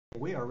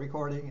we are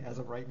recording as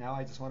of right now.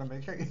 I just want to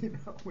make sure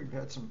we've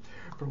had some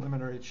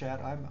preliminary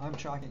chat. I'm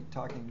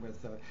talking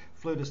with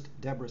flutist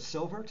Debra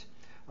Silvert,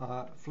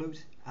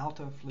 flute,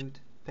 alto flute,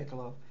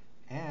 piccolo,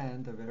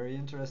 and a very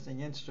interesting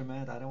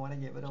instrument. I don't want to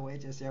give it away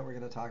just yet. We're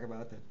going to talk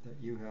about that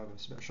you have a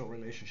special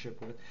relationship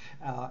with,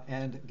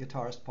 and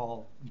guitarist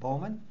Paul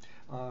Bowman.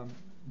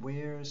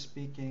 We're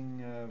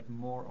speaking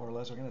more or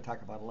less. We're going to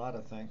talk about a lot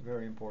of things,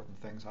 very important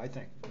things, I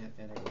think,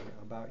 anyway,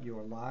 about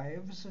your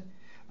lives,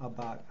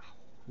 about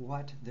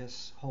what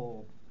this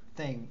whole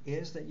thing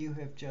is that you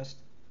have just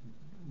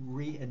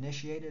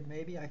reinitiated,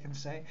 maybe I can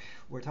say.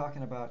 We're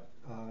talking about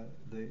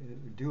the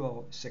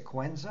Duo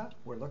Sequenza.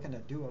 We're looking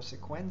at Duo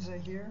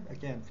Sequenza here.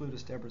 Again,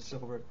 flutist Debra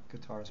Silvert,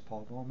 guitarist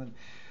Paul Bowman.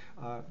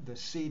 The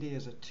CD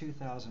is a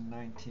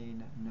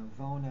 2019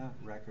 Navona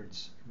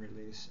Records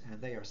release, and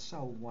they are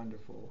so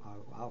wonderful.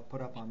 I'll put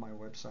up on my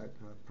website,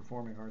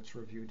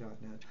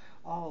 performingartsreview.net,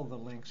 all the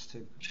links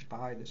to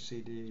buy the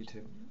CD,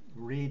 to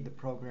read the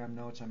program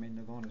notes. I mean,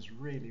 Navona's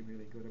really,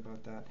 really good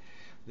about that.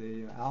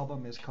 The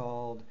album is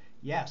called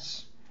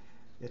Yes,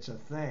 It's a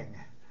Thing!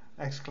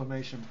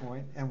 Exclamation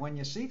point. And when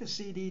you see the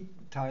CD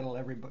title,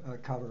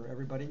 cover,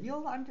 everybody,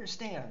 you'll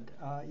understand.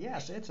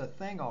 Yes, it's a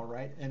thing, all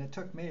right. And it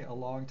took me a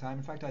long time.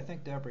 In fact, I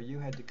think, Deborah, you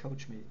had to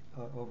coach me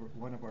over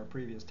one of our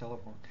previous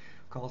telephone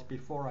calls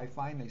before I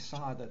finally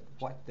saw that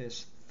what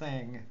this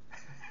thing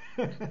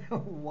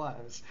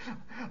was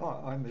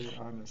on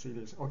the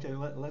CDs. Okay,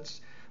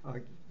 let's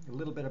a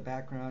little bit of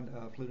background.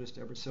 Flutist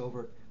Debra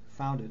Silvert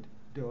founded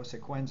Duo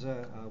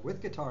Sequenza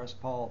with guitarist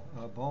Paul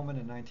Bowman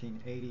in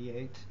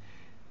 1988.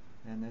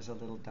 And there's a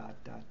little ...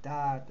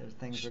 There's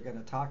things we're going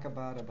to talk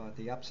about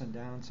the ups and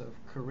downs of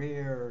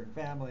career and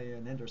family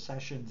and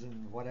intercessions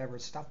and whatever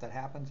stuff that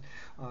happens.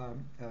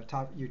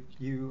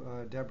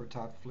 Deborah,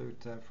 taught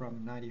flute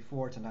from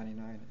 94 to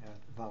 99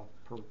 at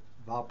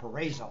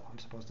Valparaiso. I'm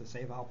supposed to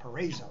say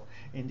Valparaiso,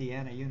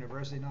 Indiana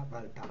University, not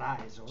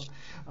Valparaiso.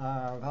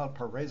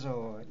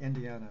 Valparaiso,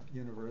 Indiana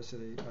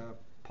University.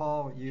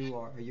 Paul,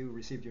 you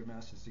received your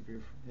master's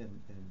degree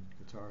in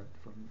guitar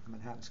from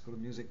Manhattan School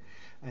of Music,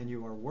 and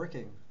you are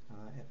working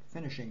at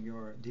finishing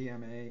your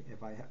DMA,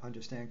 if I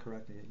understand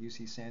correctly, at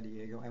UC San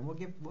Diego. And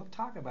we'll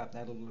talk about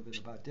that a little bit,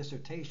 about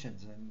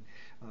dissertations and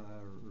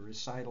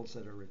recitals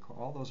that are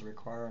all those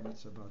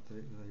requirements about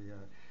the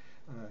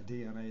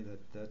DMA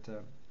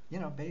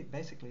that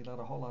basically let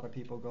a whole lot of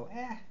people go,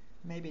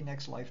 maybe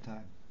next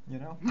lifetime, you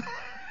know.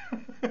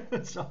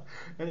 So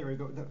anyway,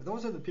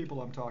 those are the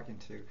people I'm talking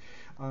to.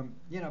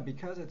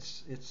 Because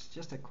it's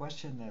just a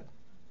question that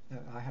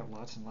I have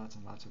lots and lots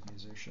and lots of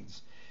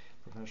musicians,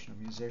 professional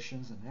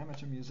musicians and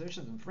amateur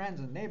musicians and friends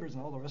and neighbors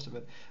and all the rest of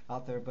it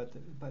out there, but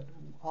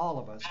all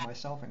of us,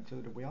 myself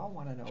included, we all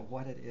want to know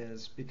what it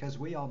is, because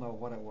we all know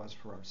what it was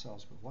for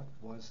ourselves, but what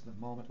was the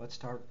moment? Let's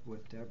start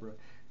with Deborah.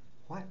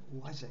 What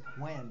was it?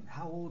 When?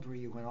 How old were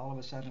you when all of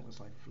a sudden it was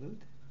like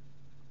flute?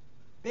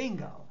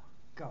 Bingo!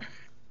 Go.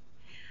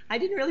 I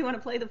didn't really want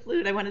to play the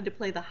flute. I wanted to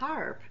play the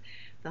harp.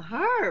 The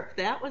harp,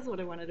 that was what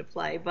I wanted to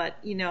play. But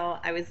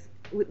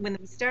when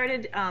we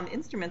started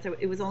instruments,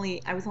 I was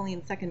only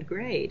in second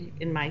grade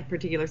in my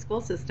particular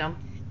school system.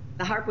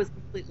 The harp was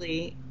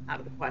completely out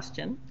of the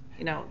question.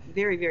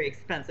 Very, very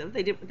expensive.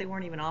 They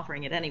weren't even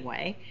offering it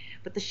anyway.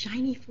 But the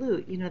shiny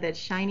flute, that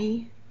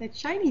shiny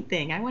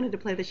thing. I wanted to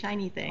play the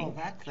shiny thing. Oh,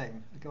 that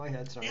thing. Go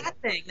ahead, sorry.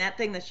 That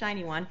thing, the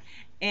shiny one.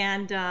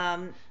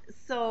 And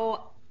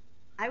so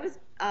I was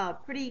a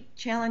pretty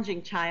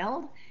challenging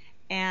child,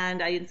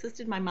 and I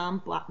insisted my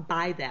mom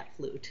buy that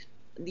flute.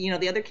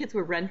 The other kids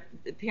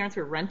parents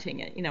were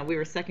renting it. We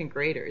were second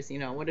graders.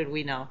 What did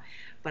we know?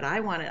 But I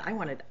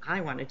wanted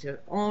to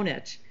own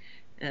it,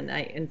 and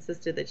I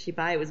insisted that she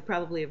buy it. It was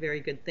probably a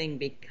very good thing,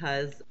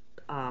 because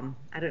I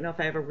don't know if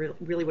I ever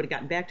really would have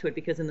gotten back to it,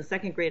 because in the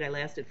second grade I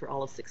lasted for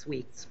all of 6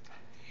 weeks,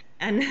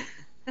 and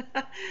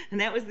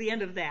and that was the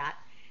end of that.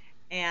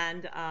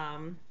 And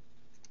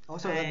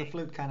also, then the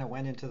flute kind of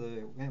went into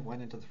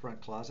the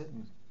front closet.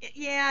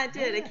 Yeah, it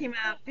did. It came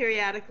out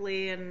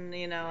periodically,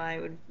 and I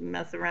would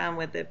mess around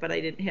with it, but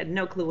I had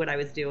no clue what I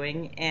was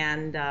doing.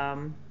 And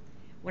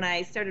when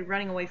I started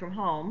running away from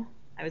home,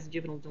 I was a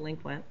juvenile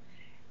delinquent.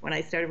 When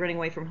I started running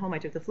away from home, I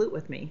took the flute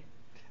with me.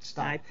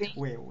 Stop.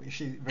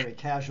 She very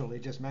casually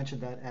just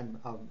mentioned that, and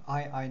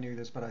I knew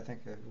this, but I think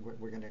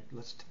we're going to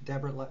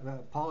Deborah,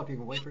 Paul, if you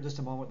can wait for just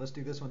a moment, let's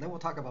do this one. Then we'll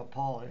talk about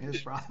Paul and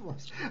his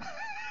problems.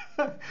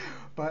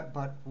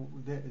 But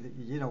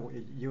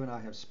you and I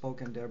have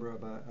spoken, Deborah,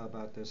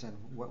 about this, and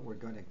what we're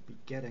going to be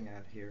getting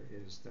at here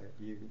is that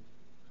you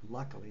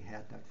luckily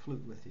had that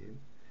flute with you,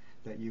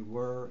 that you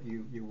were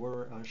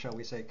shall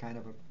we say, kind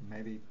of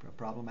maybe a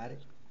problematic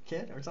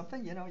kid or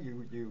something.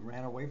 You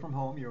ran away from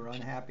home, you were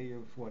unhappy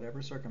of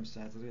whatever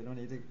circumstances. We don't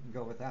need to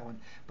go with that one,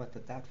 but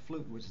that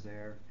flute was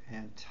there.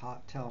 And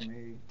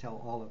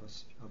tell all of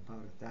us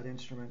about it. That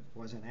instrument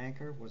was an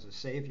anchor, was a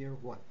savior.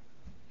 What?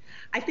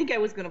 I think I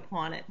was going to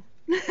pawn it.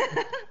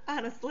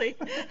 Honestly.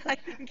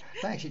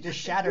 Thanks, you just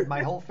shattered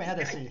my whole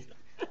fantasy.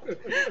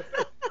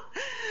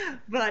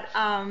 But,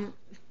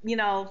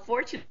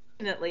 fortunately,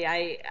 Fortunately,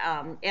 I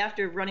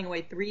after running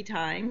away 3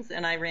 times,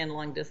 and I ran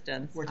long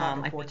distance. We're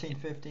talking 14,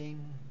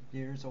 15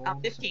 years old, so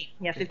 15,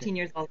 yeah, 15. 15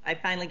 years old. I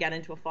finally got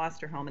into a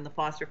foster home, and the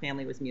foster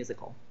family was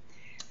musical.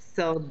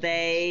 So and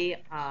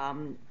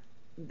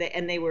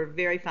they were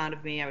very fond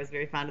of me. I was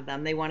very fond of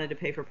them. They wanted to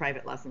pay for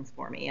private lessons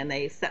for me, and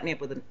they set me up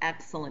with an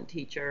excellent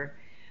teacher.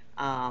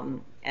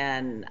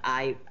 And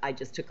I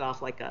just took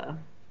off like a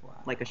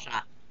Wow.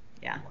 shot.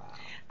 Yeah. Wow.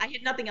 I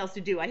had nothing else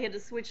to do. I had to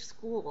switch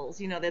schools.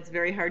 That's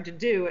very hard to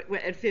do at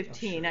Oh,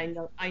 15.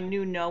 sure. I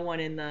knew no one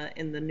in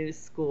the new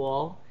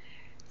school.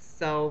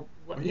 So,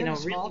 Were you in a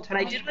small really, what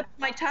I town? did with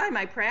my time,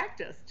 I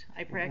practiced.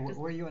 I practiced.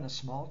 Were you in a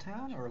small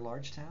town or a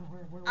large town?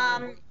 Where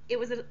were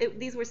you?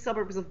 These were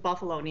suburbs of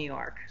Buffalo, New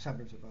York.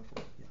 Suburbs of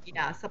Buffalo. Yeah.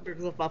 Yeah, Okay.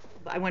 suburbs of Buffalo.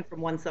 I went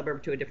from one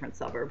suburb to a different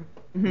suburb.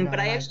 But I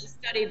And I actually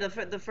studied the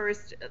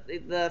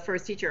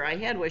first teacher I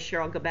had was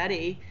Cheryl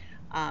Gabetti.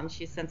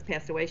 She's since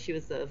passed away. She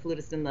was a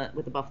flutist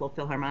with the Buffalo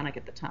Philharmonic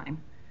at the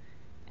time,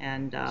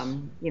 and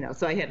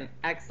so I had an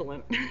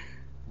excellent.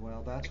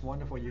 Well, that's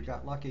wonderful. You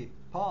got lucky.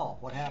 Paul,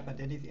 what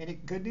happened? Any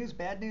good news,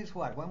 bad news?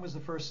 What? When was the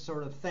first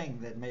sort of thing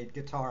that made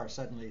guitar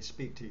suddenly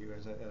speak to you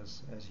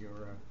as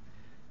your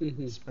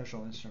Hmm.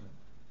 special instrument?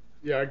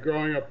 Yeah,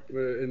 growing up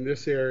in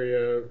this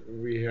area,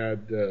 we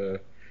have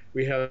the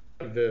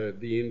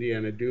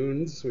Indiana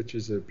Dunes, which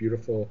is a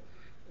beautiful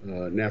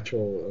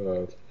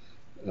natural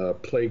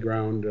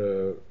playground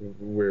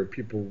where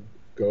people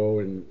go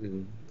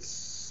and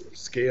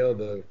scale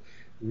the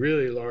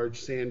really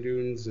large sand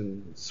dunes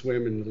and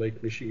swim in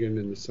Lake Michigan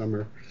in the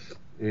summer.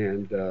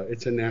 And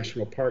it's a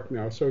national park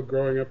now. So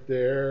growing up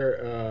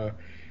there,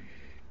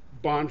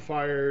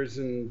 bonfires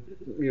and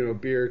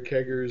beer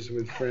keggers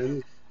with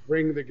friends,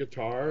 bring the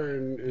guitar,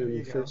 and There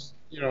you go. first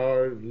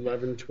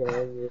 11,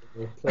 12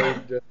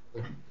 played,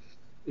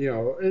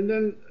 and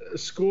then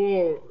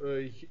school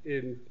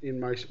in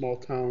my small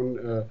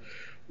town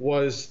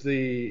was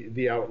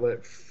the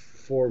outlet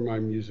for my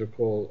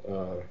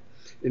musical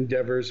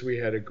endeavors. We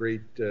had a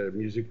great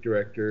music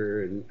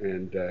director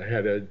and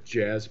had a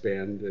jazz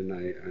band,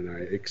 and I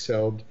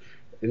excelled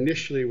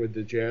initially with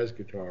the jazz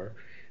guitar.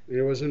 And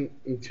it wasn't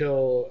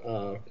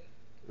until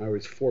I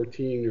was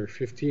 14 or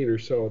 15 or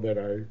so that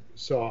I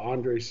saw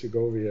Andre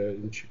Segovia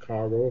in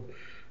Chicago,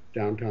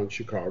 downtown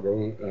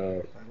Chicago.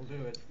 That'll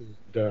do it.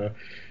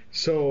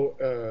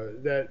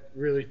 That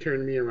really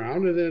turned me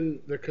around. And then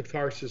the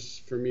catharsis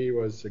for me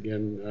was,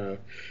 again,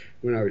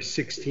 when I was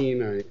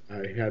 16,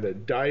 I had a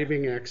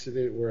diving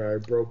accident where I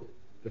broke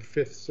the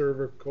fifth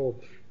cervical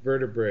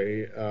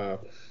vertebrae,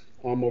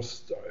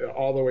 almost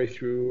all the way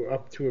through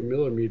up to a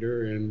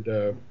millimeter,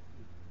 and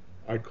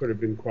I could have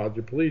been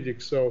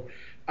quadriplegic. So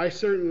I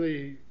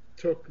certainly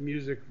took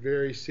music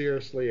very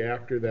seriously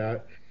after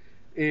that.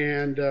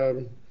 And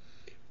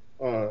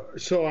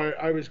so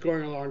I was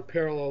going along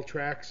parallel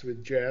tracks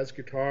with jazz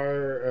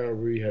guitar.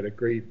 We had a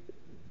great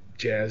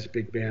jazz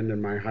big band in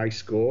my high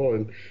school,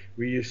 and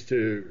we used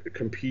to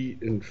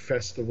compete in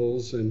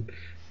festivals, and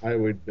I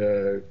would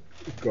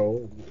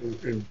go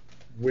and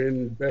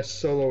win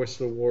Best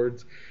Soloist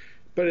awards.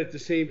 But at the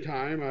same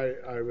time,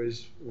 I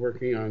was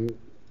working on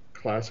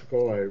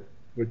classical. I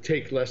would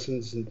take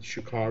lessons in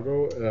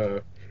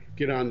Chicago,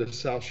 get on the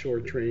South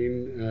Shore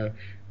train,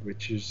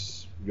 which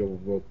is,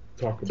 we'll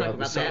talk Talk about the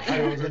about South that. I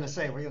Shore was going to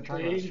say we're going to talk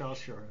about train. South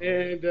Shore.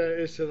 And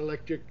it's an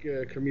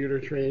electric commuter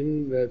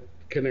train that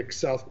connects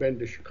South Bend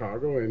to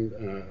Chicago.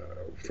 And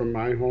from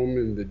my home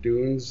in the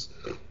dunes,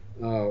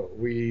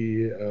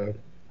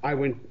 I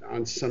went on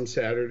most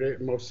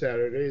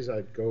Saturdays,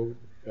 I'd go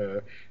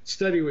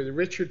study with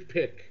Richard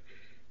Pick.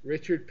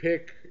 Richard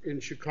Pick in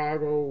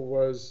Chicago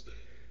was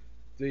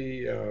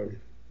the uh,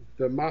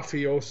 the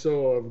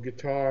mafioso of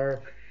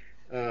guitar.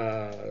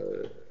 Uh,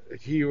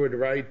 he would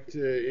write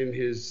in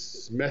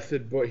his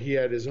method book. He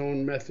had his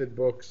own method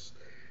books.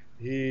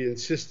 He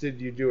insisted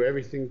you do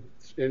everything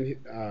in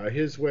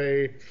his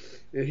way,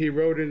 and he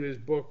wrote in his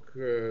book,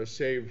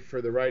 save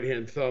for the right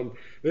hand thumb,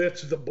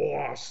 "That's the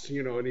boss,"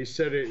 and he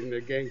said it in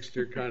a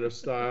gangster kind of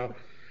style.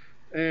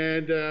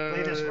 And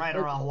Play this right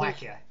or I'll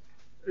whack you.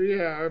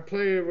 yeah, I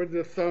play it with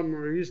the thumb,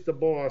 or he's the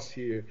boss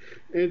here.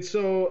 And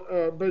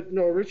so, but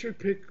no, Richard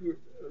Pick,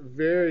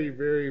 very,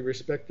 very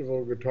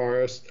respectable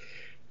guitarist,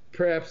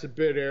 perhaps a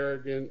bit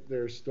arrogant.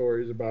 There are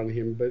stories about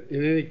him, but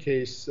in any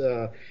case,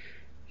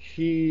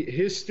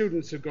 his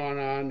students have gone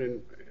on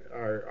and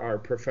are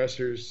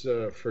professors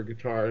for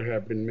guitar,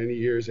 have been many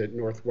years at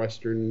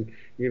Northwestern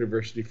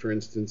University, for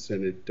instance,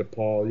 and at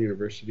DePaul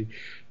University.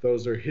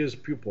 Those are his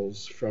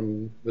pupils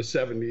from the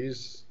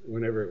 70s,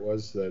 whenever it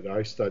was that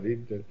I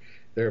studied.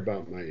 They're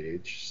about my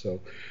age. So,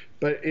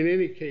 but in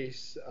any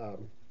case,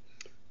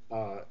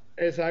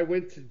 as I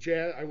went to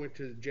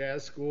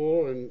jazz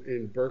school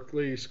in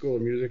Berklee School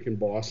of Music in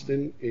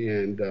Boston,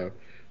 and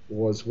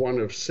was one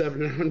of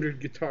 700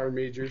 guitar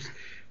majors.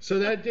 So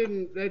that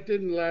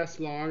didn't last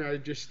long. I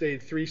just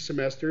stayed 3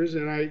 semesters,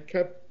 and I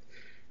kept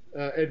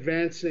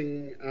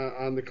advancing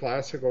on the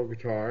classical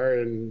guitar.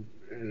 And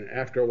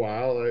after a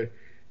while, I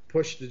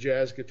pushed the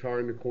jazz guitar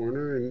in the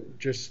corner and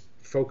just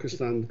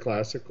focused on the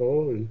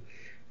classical. And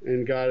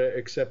and got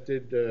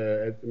accepted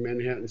at the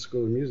Manhattan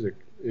School of Music.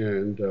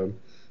 And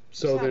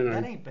so then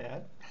that ain't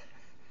bad.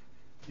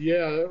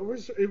 yeah, it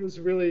was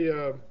really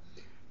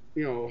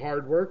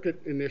hard work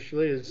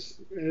initially. As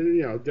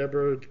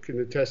Deborah can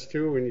attest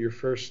to, when you're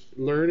first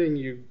learning,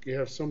 you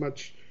have so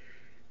much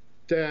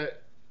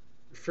that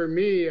for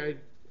me,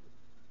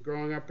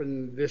 growing up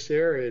in this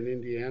area in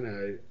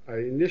Indiana, I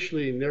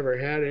initially never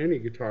had any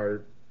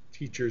guitar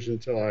teachers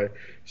until I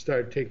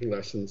started taking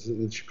lessons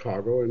in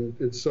Chicago,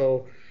 and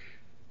so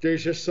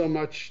there's just so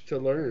much to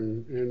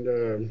learn,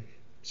 and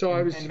so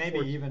I was And maybe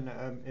even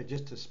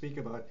just to speak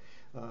about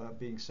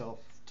being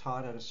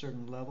self-taught at a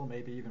certain level,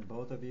 maybe even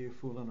both of you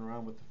fooling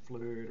around with the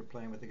flute or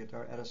playing with the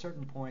guitar. At a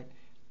certain point,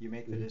 you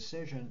make the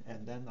decision,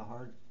 and then the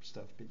hard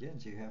stuff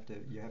begins. You have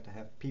to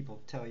have people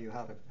tell you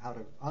how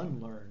to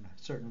unlearn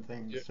certain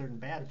things, certain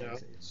bad Yeah,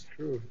 things. it's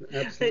true.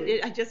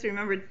 Absolutely. I just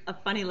remembered a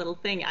funny little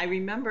thing. I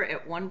remember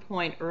at one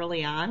point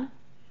early on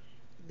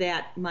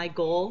that my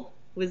goal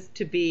was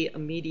to be a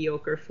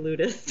mediocre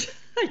flutist.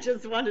 I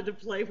just wanted to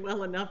play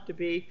well enough to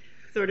be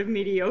sort of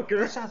mediocre.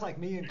 That sounds like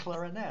me and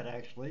clarinet,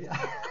 actually.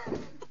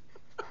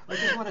 I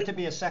just wanted to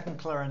be a second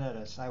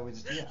clarinetist. I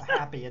was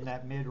happy in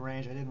that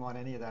mid-range. I didn't want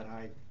any of that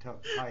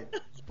high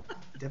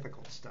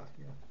difficult stuff.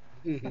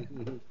 Yeah.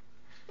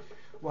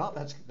 Well,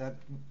 that.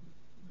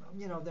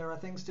 There are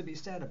things to be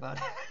said about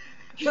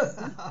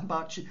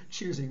about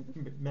choosing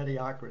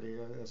mediocrity,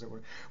 as it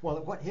were.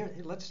 Well, here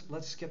let's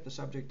skip the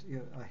subject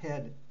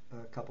ahead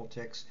a couple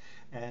ticks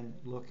and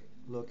look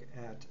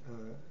at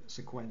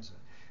Sequenza.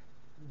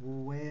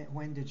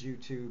 When did you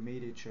two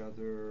meet each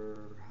other?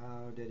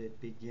 How did it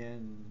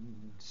begin?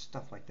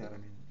 Stuff like that. I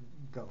mean,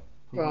 go.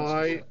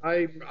 Well,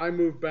 I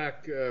moved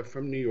back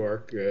from New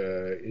York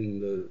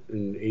in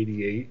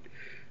 '88.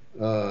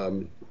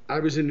 I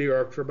was in New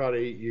York for about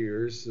 8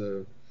 years.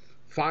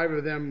 5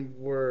 of them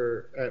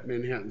were at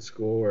Manhattan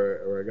School,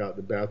 where I got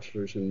the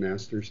bachelor's and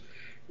master's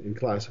in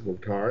classical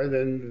guitar. And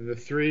then the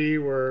 3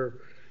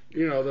 were,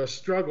 the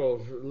struggle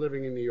of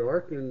living in New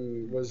York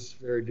and was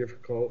very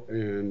difficult.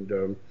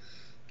 And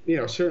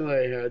certainly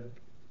I had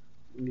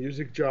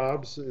music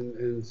jobs,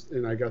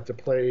 and I got to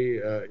play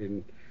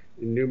in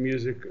new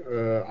music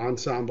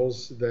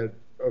ensembles that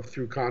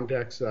through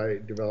contacts I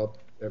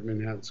developed at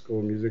Manhattan School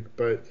of Music.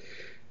 But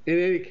in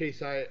any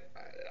case,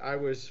 I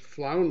was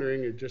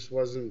floundering. It just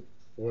wasn't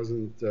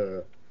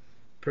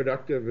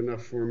productive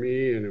enough for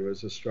me, and it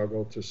was a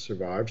struggle to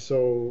survive.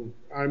 So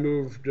I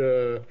moved,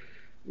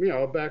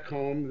 back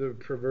home, the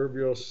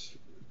proverbial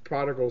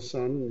prodigal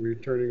son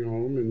returning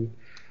home, and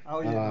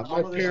oh yeah,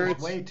 all of this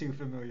is way too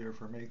familiar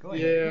for me. Go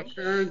ahead.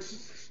 Yeah,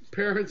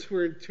 parents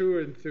weren't too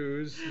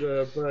enthused,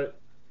 but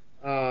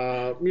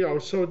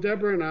so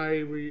Deborah and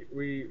I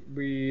we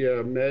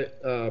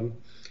met.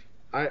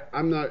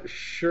 I'm not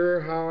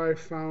sure how I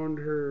found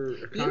her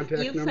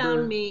contact You number.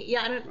 found me.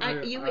 Yeah,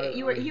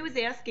 he was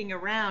asking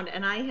around,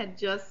 and I had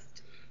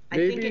just, I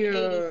think in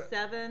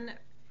 '87,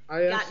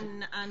 I asked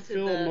gotten onto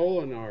Phil the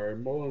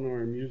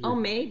Molinar Music. Oh,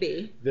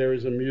 maybe. There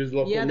was a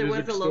local Yeah, there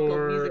music was a store,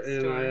 local music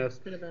and store. I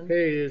asked, Could have been.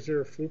 "Hey, is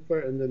there a flute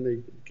player?" And then they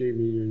gave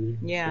me your name.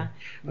 Yeah,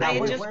 Now, I had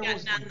where just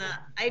was gotten the-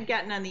 I had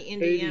gotten on the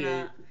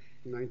Indiana.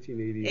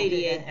 1988.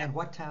 88. And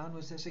what town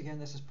was this again?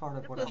 This is part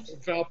of what This else? was-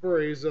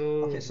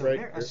 Valparaiso. Okay, so right a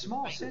here.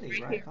 small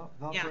city, right? here.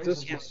 Valparaiso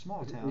Just- is a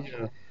small town.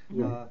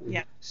 Yeah.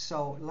 Yeah.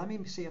 So let me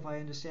see if I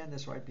understand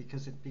this right,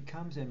 because it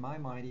becomes, in my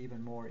mind,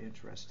 even more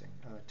interesting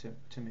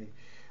to me.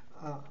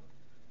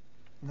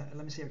 Let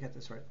me see if I get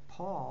this right.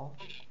 Paul,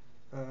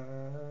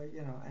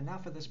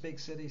 enough of this big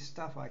city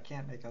stuff. I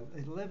can't make a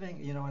living.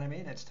 You know what I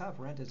mean? It's tough.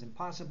 Rent is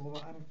impossible.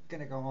 I'm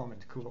gonna go home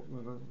and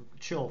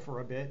chill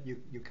for a bit.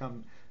 You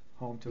come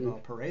home to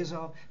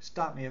Valparaiso.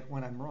 Stop me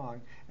when I'm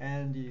wrong.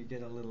 And you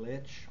get a little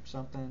itch,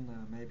 something.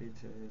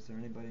 Is there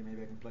anybody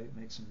maybe I can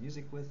make some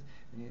music with?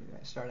 And you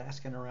start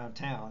asking around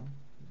town.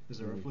 Is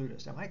there a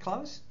flutist? Am I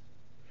close?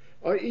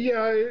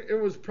 Yeah, it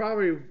was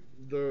probably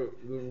the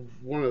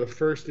one of the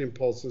first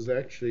impulses,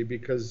 actually,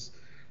 because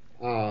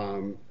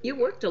You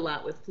worked a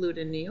lot with flute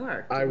in New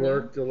York. I didn't you?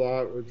 worked a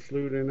lot with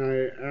flute, and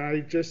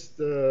I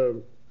just I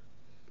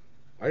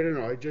don't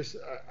know.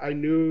 I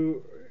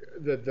knew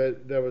that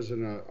there was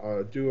a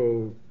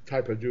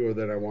type of duo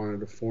that I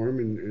wanted to form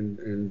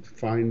and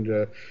find.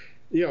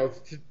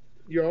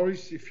 You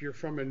always, if you're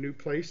from a new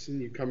place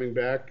and you're coming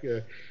back,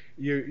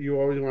 you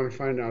always want to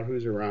find out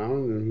who's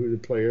around and who the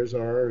players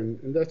are,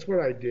 and that's what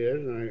I did,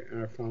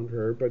 and I found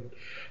her. But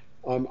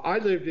I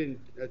lived in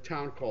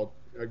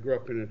I grew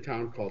up in a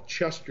town called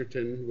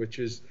Chesterton, which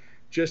is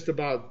just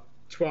about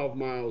 12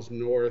 miles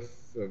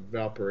north of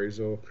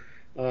Valparaiso.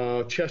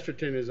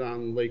 Chesterton is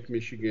on Lake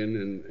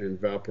Michigan, and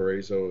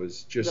Valparaiso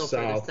is just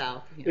south.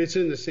 Yeah. It's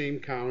in the same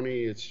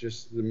county. It's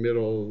just the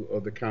middle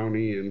of the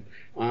county, and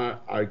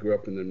I grew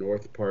up in the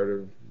north part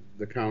of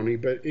the county.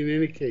 But in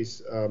any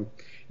case,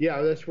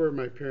 that's where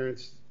my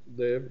parents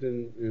lived,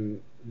 and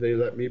they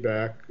let me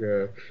back.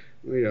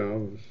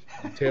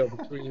 Tail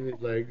between the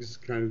legs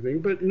kind of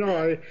thing. But no,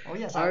 I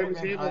was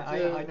able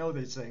to. I know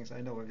these things.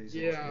 I know what these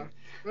things. Yeah,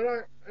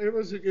 but it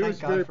was Thank God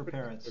very for productive.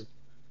 parents.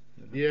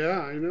 You know?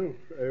 Yeah, I know.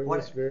 It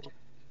was What very,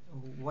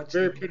 what's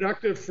very the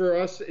productive for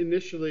us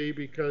initially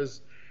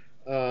because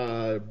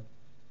uh,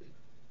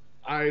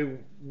 I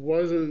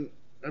wasn't,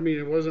 I mean,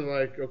 it wasn't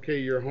like, okay,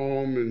 you're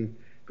home and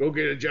go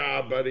get a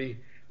job, buddy.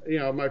 You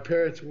know, my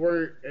parents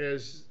weren't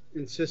as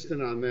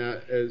insistent on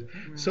that as,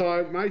 Right.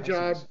 so my that's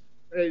job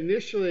nice.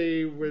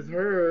 initially with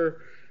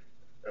her,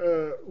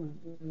 uh,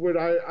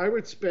 I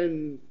would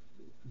spend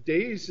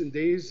days and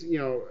days, you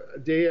know,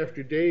 day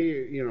after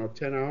day, you know,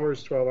 10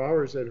 hours, 12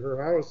 hours at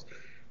her house.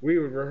 We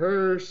would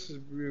rehearse,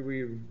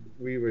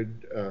 we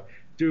would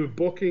do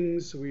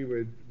bookings, we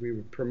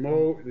would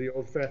promote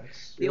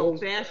That's The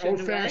old-fashioned old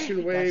way. fashioned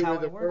that's way how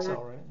it works,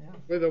 all right. Yeah.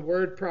 with a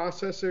word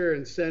processor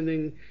and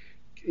sending,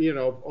 you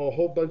know, a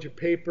whole bunch of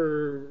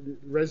paper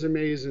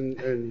resumes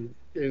and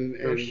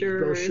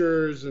Brochures,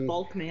 brochures and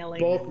bulk mailing.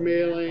 bulk All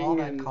mailing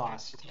that and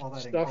cost, all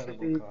that incredible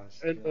stuffing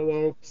cost. Yeah.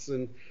 envelopes.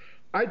 And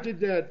I did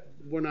that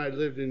when I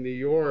lived in New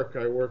York.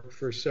 I worked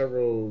for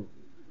several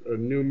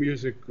new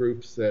music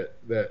groups that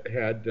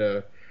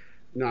had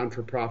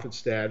non-for-profit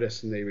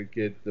status, and they would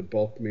get the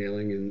bulk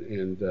mailing,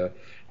 and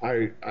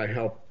I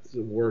helped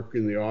work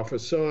in the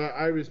office, so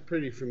I was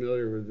pretty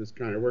familiar with this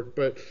kind of work.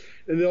 But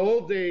in the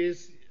old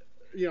days,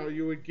 you know,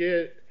 you would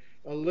get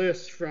a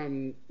list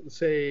from,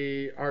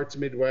 say, Arts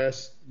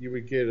Midwest. You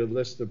would get a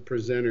list of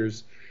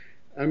presenters.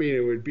 I mean, it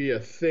would be a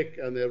thick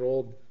on that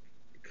old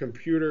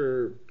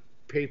computer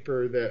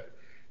paper that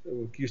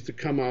used to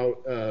come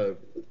out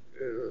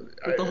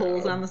With the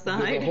holes on the with the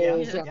side. Yeah,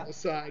 holes on yeah. the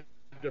side,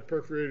 the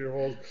perforated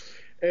holes.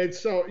 And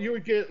so you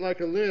would get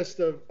like a list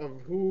of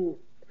who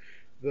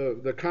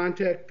the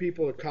contact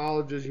people at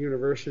colleges,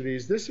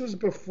 universities. This was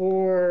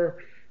before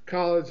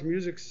College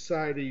Music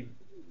Society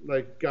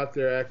like got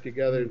their act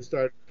together and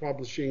started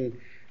publishing,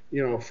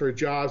 you know, for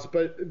jobs.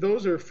 But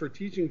those are for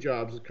teaching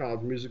jobs at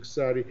College Music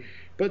Society.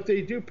 But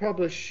they do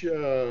publish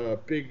a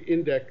big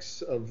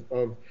index of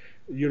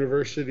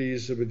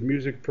universities with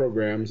music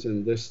programs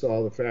and list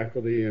all the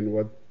faculty and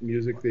what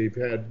music they've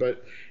had.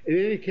 But in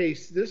any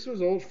case, this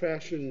was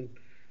old-fashioned,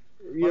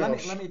 you Well, know,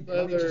 let me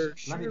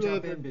shoe jump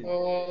leather in.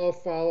 call,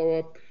 follow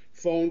up,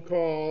 phone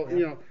call, Yeah.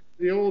 you know,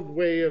 the old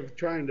way of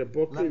trying to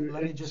book. Let me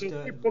And just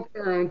so we booked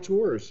our own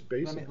tours, let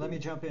me basically.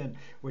 jump in,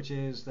 which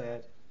is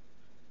that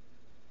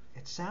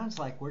it sounds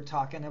like we're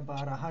talking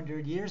about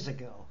 100 years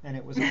ago, and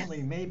it was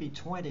only maybe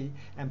 20.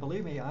 And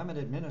believe me, I'm an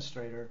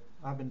administrator.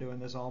 I've been doing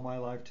this all my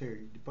life too,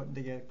 putting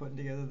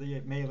together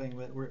the mailing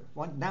list.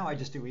 Now I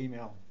just do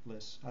email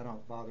lists. I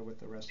don't bother with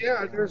the rest of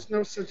Yeah, it there's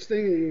no such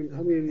thing.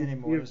 I mean,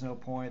 anymore. There's no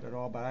point at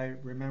all. But I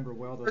remember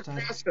well those we're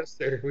times.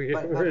 processor.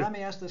 But let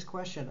me ask this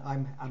question.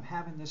 I'm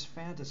having this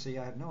fantasy.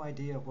 I have no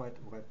idea what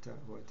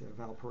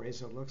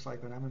Valparaiso looks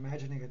like, but I'm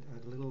imagining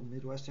a little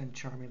Midwestern,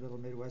 charming little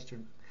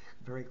Midwestern,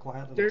 very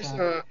quiet little There's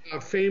town.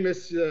 a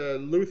famous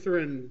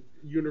Lutheran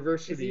There's a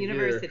university here.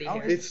 university Oh,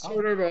 here. It's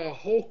sort of a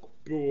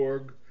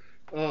Hochburg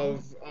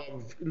of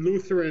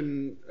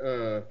Lutheran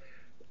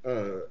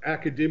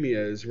academia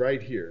is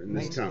right here in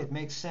this town. It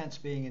makes sense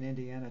being in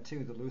Indiana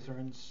too. The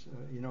Lutherans,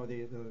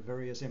 the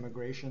various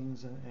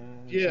immigrations and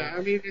so Yeah,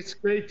 I mean it's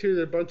great too.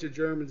 There are a bunch of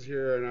Germans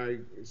here,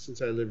 and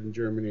since I live in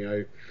Germany,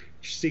 I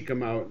seek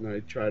them out and I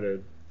try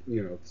to,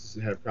 you know,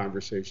 have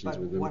conversations But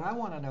with them. what I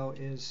want to know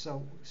is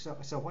so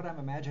what I'm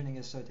imagining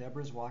is so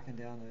Deborah's walking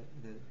down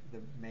the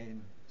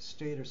main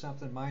street or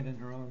something, minding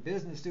her own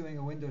business, doing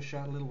a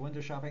little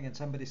window shopping, and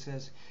somebody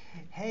says,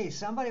 "Hey,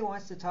 somebody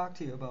wants to talk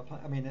to you about."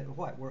 I mean,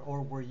 what?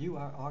 Were you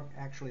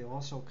actually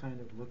also kind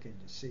of looking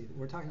to see?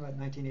 We're talking about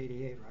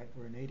 1988, right?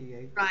 We're in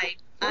 '88. Right.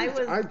 I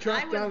I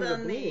dropped out was of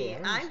the on blue.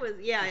 I was,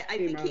 yeah, Just I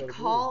came think out he of the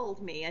blue.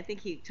 called me. I think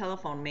he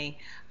telephoned me.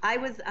 I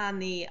was on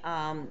the,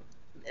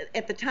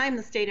 at the time,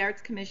 the State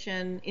Arts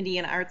Commission,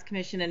 Indiana Arts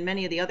Commission, and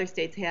many of the other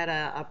states had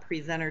a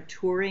presenter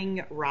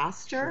touring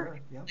roster. Sure.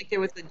 Yep. Like there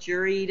was a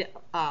juried,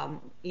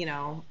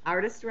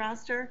 artist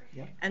roster.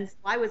 Yep. And so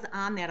I was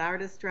on that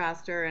artist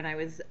roster, and I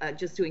was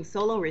just doing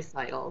solo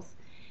recitals.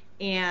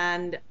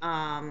 And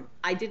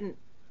I didn't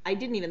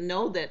even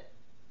know that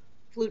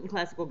flute and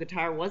classical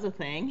guitar was a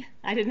thing.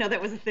 I didn't know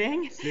that was a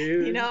thing.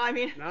 See, I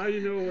mean, now you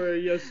know where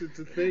yes, it's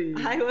a thing.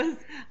 I was,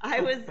 I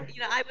was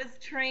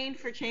trained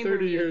for chamber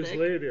 30 music. years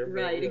later.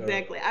 Right,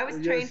 exactly. I was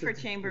yes, trained for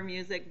chamber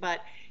music,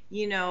 but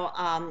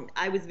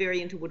I was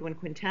very into woodwind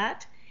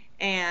quintet,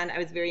 and I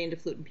was very into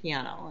flute and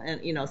piano,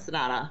 and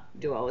sonata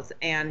duos,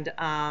 and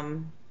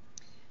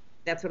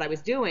that's what I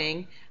was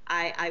doing.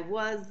 I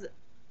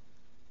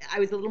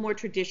was a little more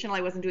traditional.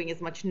 I wasn't doing as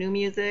much new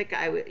music.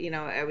 I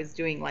was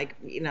doing like,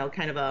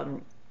 kind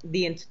of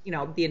the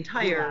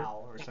entire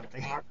Wow, or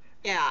something.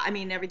 yeah. I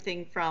mean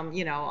everything from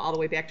all the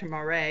way back to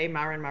Marin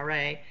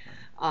Murray,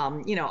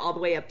 all the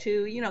way up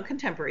to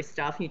contemporary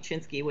stuff.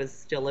 Uchinsky was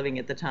still living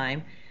at the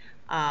time,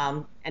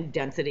 and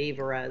Density,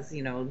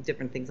 Varese,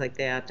 different things like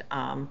that.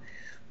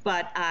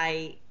 But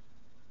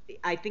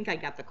I think I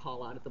got the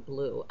call out of the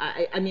blue.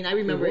 I mean, I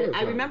remember it.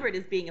 I remember it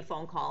as being a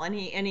phone call, and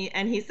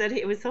he said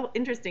it was so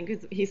interesting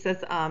because he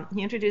says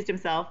he introduced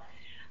himself.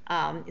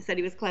 He said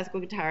he was a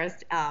classical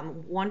guitarist.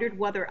 Wondered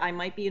whether I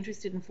might be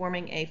interested in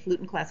forming a flute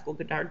and classical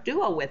guitar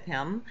duo with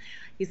him.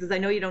 He says, I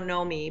know you don't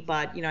know me,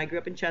 but I grew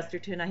up in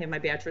Chesterton. I have my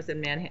bachelor's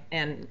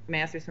and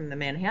master's from the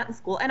Manhattan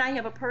School, and I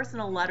have a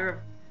personal letter of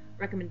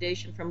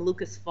recommendation from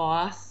Lucas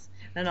Foss,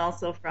 and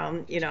also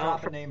from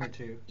drop a name or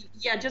two.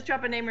 Yeah, just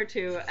drop a name or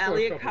two.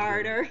 Elliot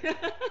Carter.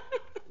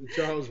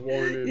 Charles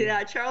Warren.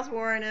 Yeah, Charles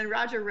Warren and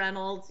Roger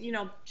Reynolds.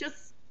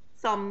 Just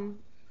some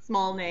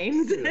small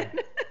names. Yeah.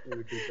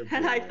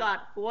 And I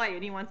thought, boy,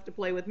 and he wants to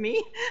play with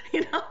me,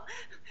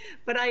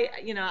 But I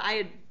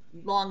had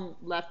long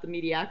left the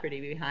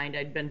mediocrity behind.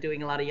 I'd been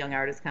doing a lot of young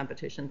artist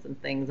competitions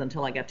and things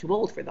until I got too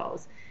old for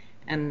those.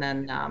 And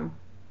then,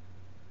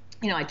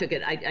 I took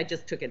it. I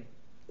just took it.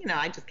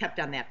 I just kept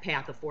on that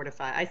path of 4 to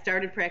 5. I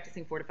started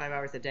practicing 4 to 5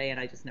 hours a day, and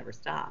I just never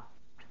stopped.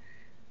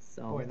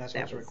 So boy, that's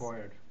what's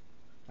required.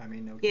 I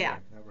mean, no kidding. Yeah.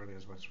 That really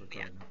is what's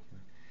required.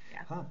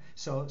 Yeah. Huh.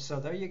 So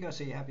there you go.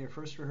 So you have your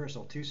first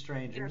rehearsal, two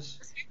strangers.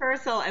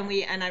 Rehearsal,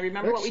 and I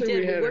remember what we did.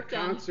 We had worked a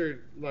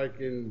concert like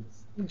in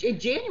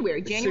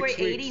January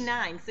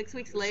 89, 6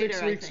 weeks later.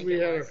 6 weeks I think we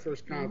had our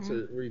first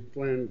concert. We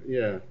planned,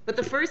 yeah. But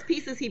the first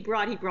pieces he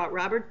brought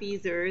Robert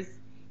Beezer's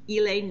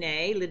Il est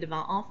né, Le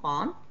Devant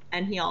Enfant,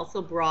 and he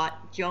also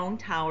brought Joan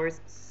Towers'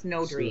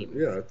 Snow Dreams,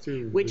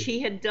 which he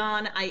had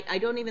done. I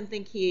don't even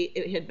think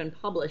it had been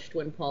published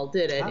when Paul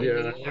did it.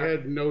 Yeah, I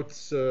had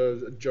notes,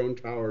 Joan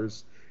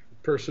Towers,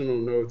 personal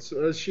notes.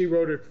 She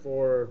wrote it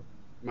for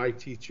my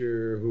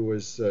teacher, who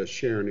was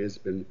Sharon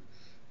Isbin.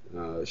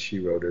 She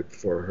wrote it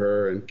for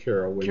her and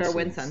Carol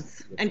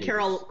Winsence. And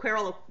Carol,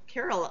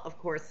 of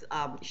course,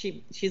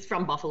 she's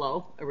from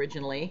Buffalo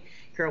originally.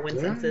 Carol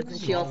Winsence is, and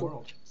she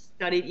also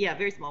studied. Yeah,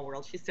 very small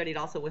world. She studied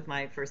also with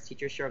my first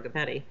teacher, Cheryl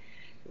Gapetti.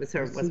 Was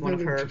one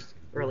of her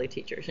early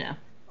teachers. Yeah.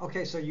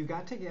 Okay, so you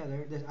got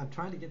together. I'm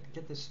trying to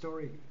get this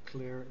story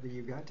clear. That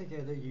you got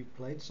together. You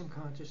played some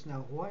concerts.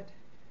 Now, what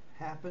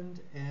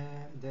happened?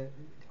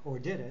 Or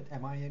did it?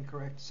 Am I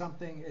incorrect?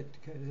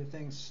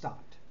 Things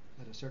stopped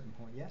at a certain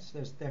point. Yes,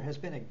 there has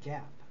been a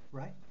gap,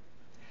 right?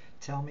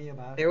 Tell me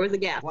about it. There was a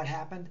gap. What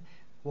happened?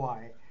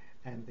 Why?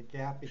 And the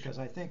gap, because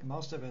I think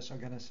most of us are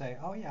going to say,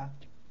 "Oh yeah,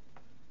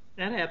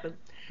 that happened."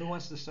 Who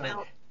wants to start?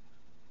 Well,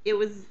 it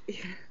was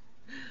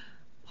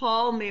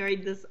Paul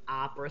married this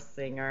opera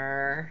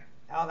singer.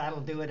 Oh,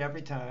 that'll do it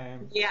every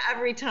time. Yeah,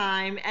 every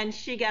time. And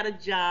she got a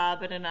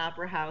job at an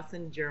opera house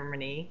in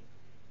Germany.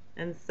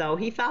 And so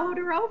he followed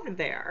her over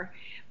there.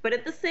 But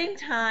at the same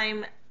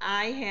time,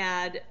 my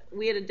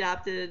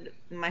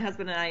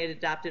husband and I had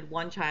adopted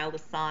one child, a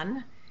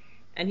son,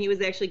 and he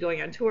was actually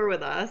going on tour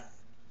with us,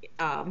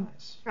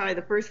 Nice. probably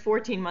the first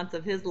 14 months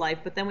of his life.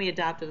 But then we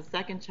adopted a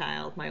second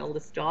child, my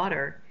oldest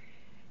daughter,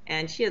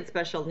 and she had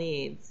special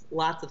needs,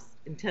 lots of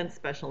intense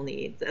special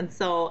needs. And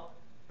so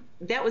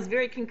that was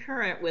very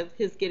concurrent with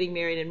his getting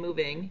married and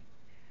moving.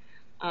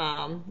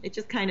 It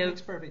just kind of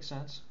makes perfect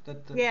sense. You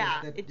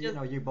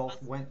both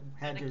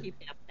had your keep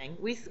happening.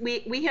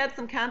 We had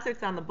some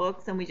concerts on the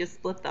books, and we just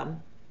split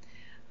them.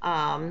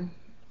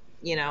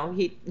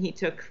 He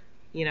took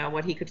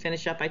what he could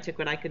finish up. I took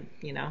what I could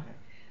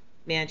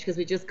manage, because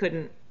we just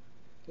couldn't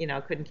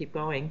keep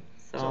going.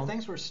 So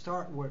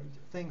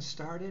things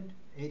started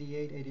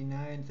 88,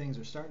 89. Things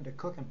are starting to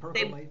cook and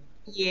percolate.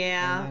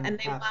 And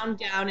they wound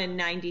down in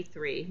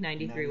 93.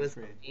 93 was.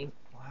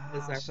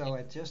 Wow, so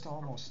it just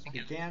almost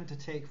began to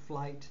take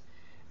flight,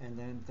 and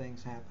then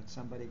things happen.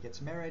 Somebody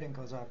gets married and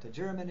goes off to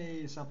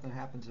Germany. Something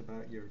happens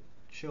about your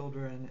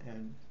children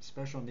and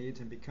special needs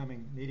and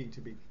needing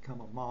to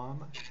become a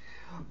mom.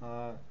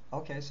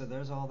 Okay, so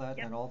there's all that,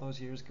 and all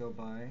those years go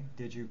by.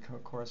 Did you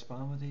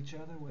correspond with each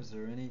other? Was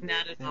there any?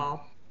 Not at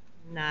all.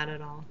 Not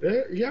at all.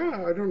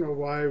 Yeah, I don't know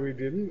why we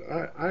didn't.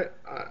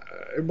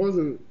 It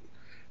wasn't.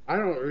 I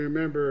don't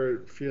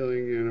remember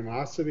feeling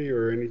animosity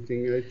or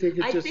anything. I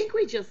think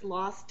we just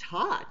lost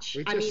touch.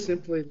 I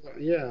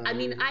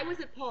mean, I was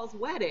at Paul's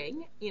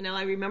wedding.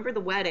 I remember the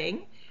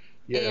wedding.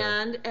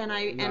 Yeah. And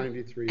I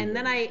 93. And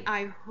then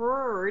I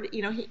heard,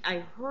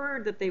 I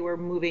heard that they were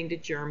moving to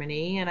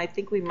Germany, and I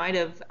think we might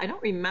have. I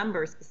don't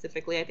remember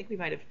specifically. I think we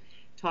might have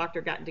talked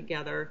or gotten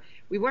together.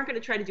 We weren't going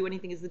to try to do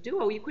anything as a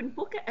duo. You couldn't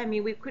book it. I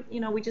mean, we could,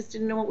 we just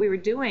didn't know what we were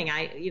doing.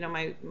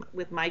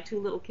 With my two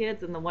little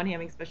kids and the one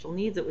having special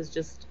needs, it was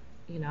just,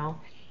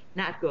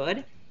 not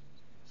good.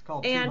 It's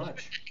called too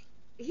much.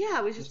 Yeah,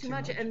 it was just too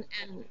much. And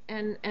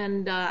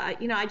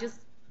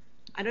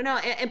I don't know.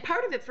 And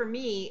part of it for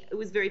me, it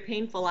was very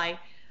painful. I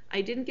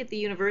didn't get the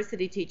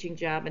university teaching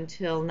job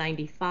until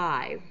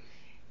 95.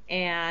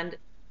 And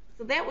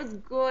so that was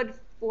good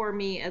for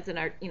me as an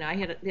art, I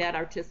had that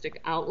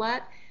artistic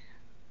outlet.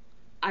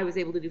 I was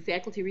able to do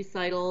faculty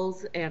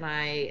recitals, and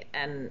I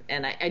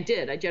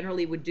did. I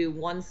generally would do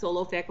one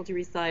solo faculty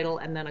recital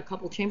and then a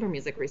couple chamber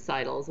music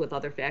recitals with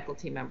other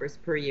faculty members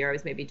per year. I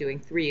was maybe doing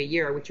 3 a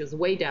year, which was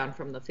way down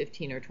from the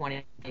 15 or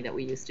 20 that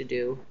we used to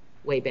do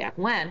way back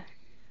when.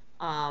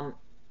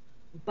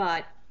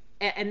 But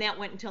and that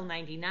went until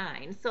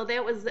 99. So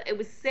it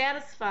was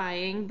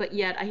satisfying, but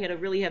yet I had a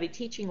really heavy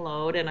teaching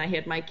load and I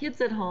had my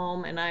kids at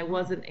home and I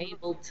wasn't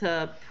able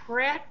to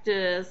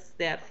practice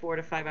that 4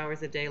 to 5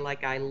 hours a day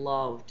like I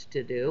loved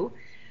to do.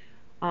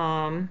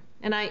 And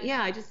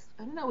I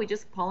don't know,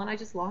 Paul and I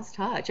just lost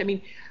touch. I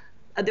mean,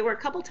 there were a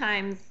couple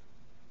times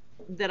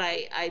that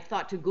I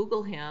thought to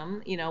Google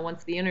him,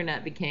 once the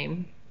internet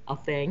became a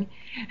thing.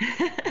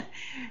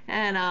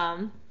 And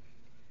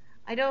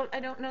I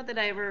don't know that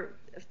I ever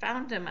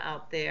found him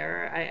out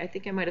there. I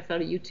think I might have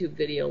found a YouTube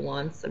video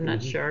once. I'm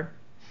not sure.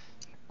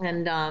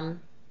 And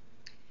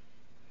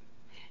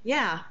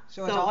yeah.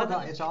 So it's all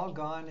gone. It's all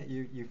gone.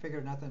 You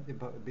figured nothing.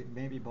 But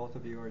maybe both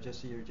of you are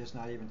you're just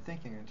not even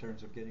thinking in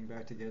terms of getting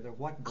back together.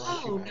 What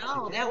brought you back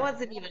no, together? that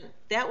wasn't even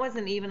that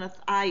wasn't even a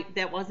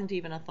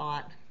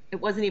thought. It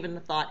wasn't even a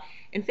thought.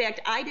 In fact,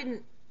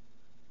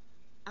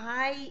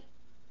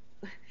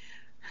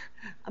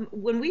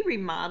 when we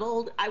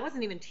remodeled, I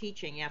wasn't even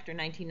teaching after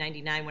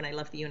 1999 when I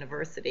left the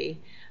university.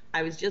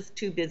 I was just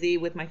too busy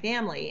with my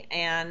family.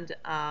 And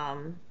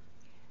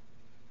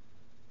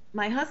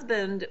my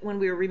husband, when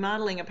we were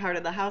remodeling a part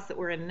of the house that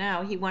we're in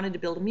now, he wanted to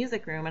build a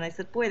music room. And I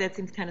said, boy, that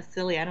seems kind of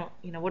silly. I don't,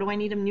 what do I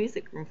need a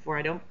music room for?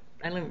 I don't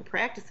even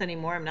practice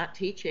anymore. I'm not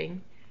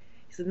teaching.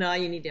 He said, no,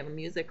 you need to have a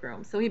music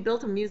room. So he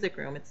built a music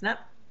room. It's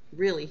not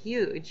really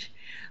huge,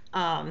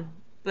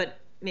 but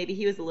maybe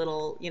he was a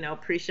little,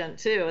 prescient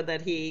too,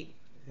 that he,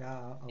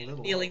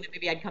 feeling that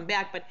maybe I'd come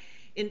back. But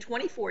in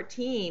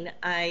 2014,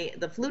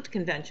 the flute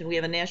convention, we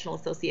have a National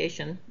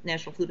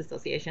Flute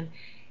Association,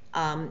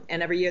 and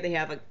every year they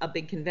have a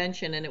big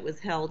convention, and it was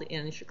held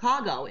in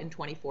Chicago in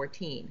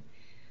 2014.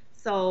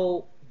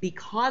 So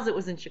because it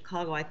was in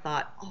Chicago, I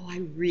thought, oh,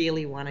 I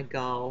really want to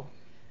go.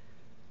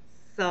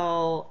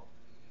 So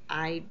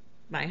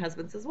my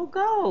husband says, well,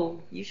 go.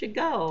 You should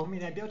go. I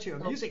mean, I built you a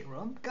music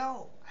room.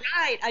 Go.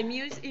 Right.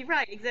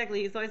 Right,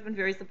 exactly. He's always been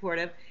very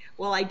supportive.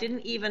 Well, I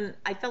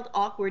felt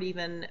awkward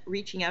even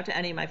reaching out to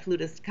any of my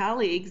flutist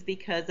colleagues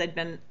because I'd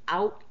been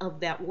out of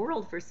that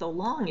world for so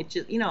long. It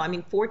just,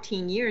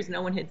 14 years,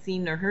 no one had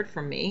seen or heard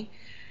from me.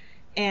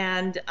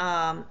 And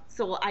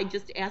so I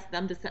just asked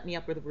them to set me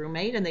up with a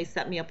roommate, and they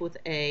set me up with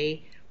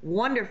a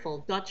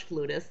wonderful Dutch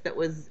flutist that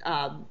was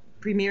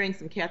premiering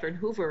some Catherine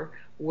Hoover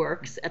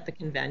works at the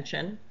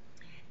convention.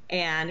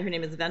 And her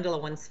name is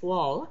Vendela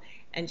Wensual,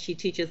 and she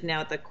teaches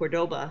now at the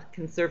Cordoba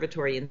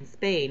Conservatory in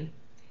Spain.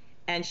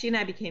 And she and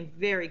I became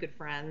very good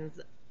friends.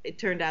 It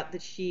turned out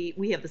that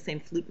we have the same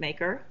flute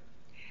maker,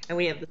 and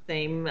we have the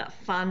same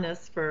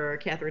fondness for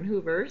Catherine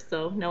Hoover,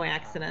 so no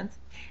accidents.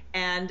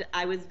 And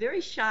I was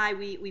very shy.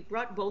 We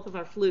brought both of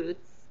our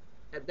flutes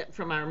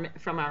from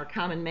our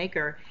common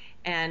maker,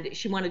 and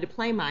she wanted to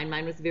play mine.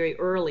 Mine was a very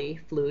early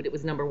flute. It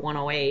was number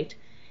 108.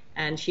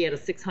 And she had a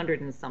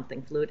 600 and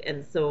something flute,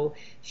 and so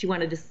she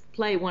wanted to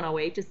play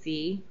 108 to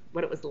see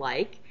what it was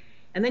like.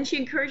 And then she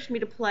encouraged me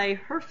to play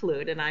her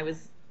flute, and I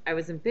was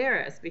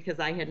embarrassed because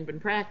I hadn't been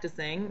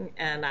practicing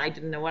and I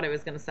didn't know what I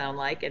was going to sound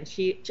like. And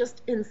she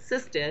just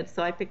insisted,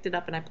 so I picked it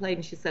up and I played,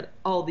 and she said,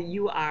 "Oh,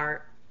 you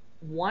are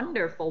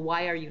wonderful.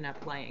 Why are you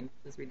not playing?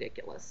 This is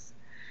ridiculous."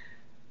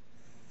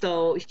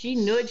 So she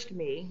nudged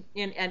me,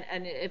 and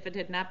if it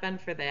had not been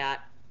for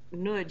that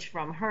nudge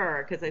from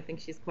her, because I think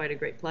she's quite a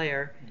great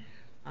player.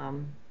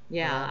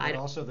 But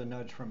also the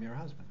nudge from your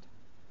husband.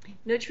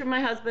 Nudge from my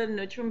husband,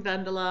 nudge from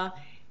Vendela.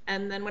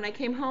 And then when I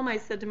came home, I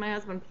said to my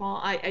husband, Paul,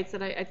 I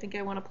said, I think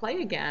I want to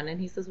play again. And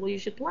he says, well, you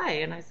should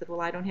play. And I said, well,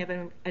 I don't have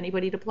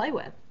anybody to play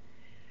with.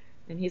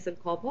 And he said,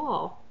 call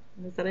Paul.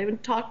 And I said, I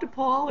haven't talked to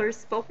Paul or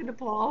spoken to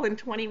Paul in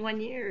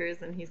 21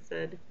 years. And he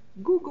said,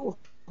 Google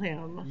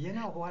him. You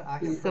know what? I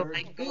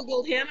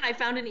Googled him, and I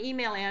found an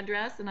email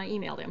address, and I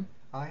emailed him.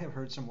 I have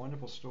heard some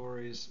wonderful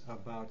stories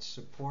about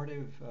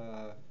supportive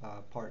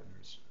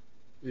partners.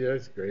 Yeah,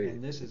 it's great.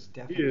 And this is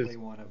definitely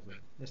one of them.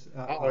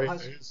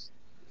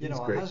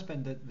 A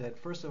husband that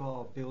first of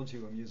all builds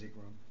you a music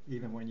room,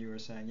 even when you were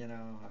saying, I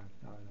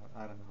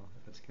don't know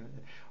if it's good.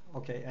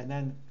 Okay, and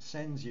then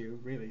sends you,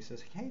 really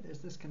says, hey, there's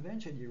this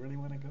convention, you really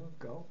want to go?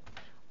 Go.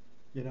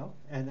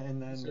 And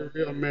then it's a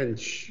real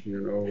mensch,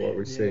 what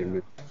we're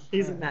saying.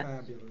 He's a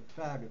mensch.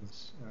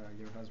 Fabulous.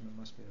 Your husband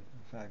must be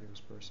a fabulous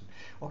person.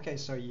 Okay,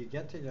 so you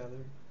get together,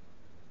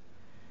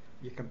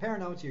 you compare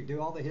notes, you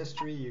do all the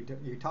history,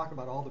 you talk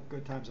about all the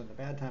good times and the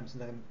bad times,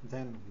 and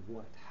then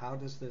what? How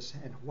does this,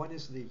 and what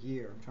is the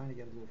year? I'm trying to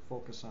get a little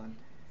focus on.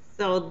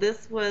 So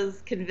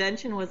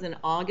convention was in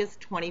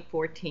August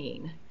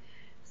 2014.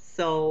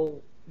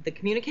 So the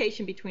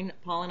communication between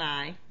Paul and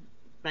I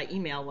by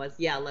email was,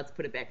 yeah, let's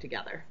put it back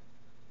together.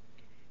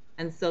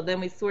 And so then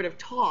we sort of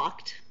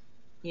talked,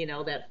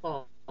 that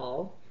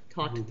fall,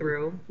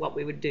 through what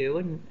we would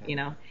do,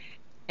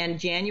 and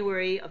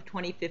January of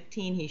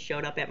 2015, he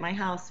showed up at my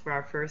house for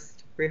our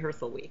first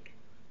rehearsal week.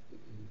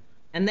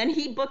 And then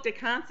he booked a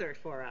concert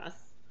for us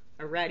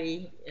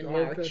already in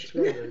March. That's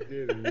right, I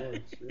did in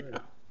March, yeah.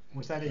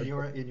 Was that in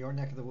your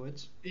neck of the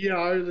woods? Yeah,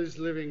 I was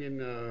living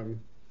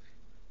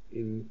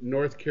in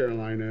North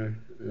Carolina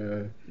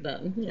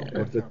then, yeah.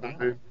 at the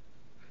time.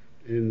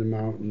 in the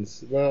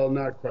mountains. Well,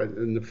 not quite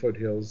in the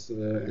foothills,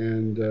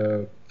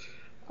 and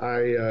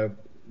I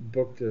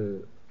booked a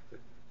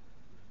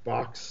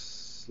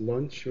box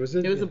lunch. Was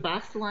It it was a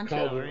box lunch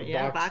called hour. a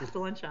Yeah, box? box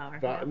lunch hour.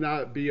 Yeah.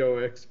 Not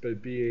BOX,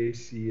 but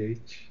BACH.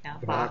 Yeah,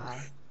 Uh-huh.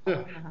 box.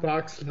 Uh-huh.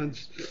 Box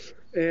lunch,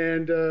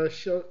 and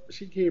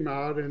she came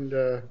out, and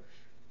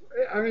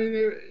I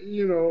mean,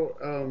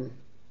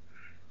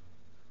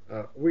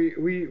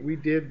 we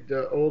did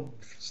old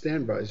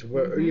standbys.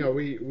 Well, Hmm.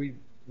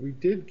 we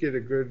did get a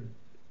good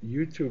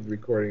YouTube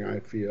recording. I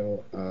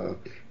feel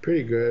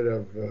pretty good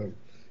of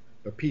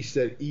a piece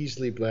that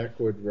Easley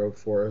Blackwood wrote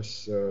for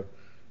us,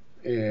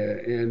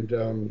 and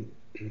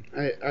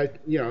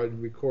I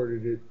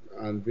recorded it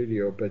on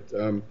video, but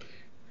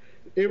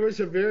it was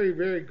a very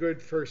very good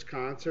first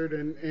concert,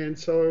 and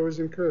so it was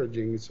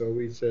encouraging. So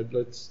we said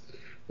let's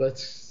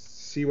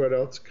see what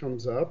else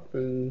comes up,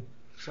 and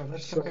So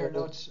let's compare so.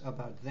 notes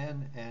about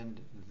then and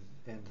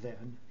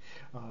then,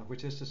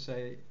 which is to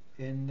say,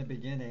 in the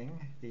beginning,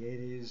 the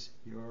 80s,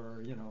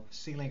 you're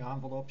sealing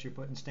envelopes, you're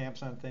putting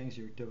stamps on things,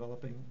 you're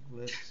developing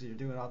lists, you're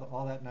doing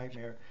all that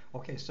nightmare.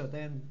 Okay, so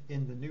then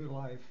in the new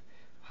life,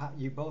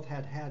 you both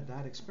had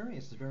that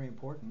experience. It's very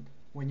important.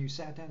 When you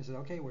sat down and said,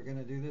 okay, we're going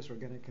to do this, we're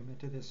going to commit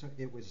to this. So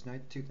it was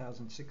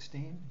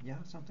 2016, yeah,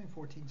 something,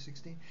 14,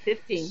 16.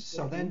 15.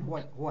 So then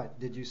what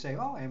did you say?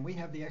 Oh, and we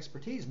have the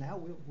expertise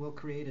now. We'll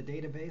create a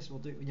database. We'll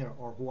do,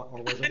 or what,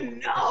 or was it the same?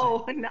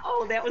 No,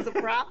 no, that was a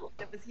problem.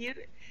 That was huge.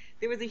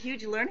 There was a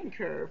huge learning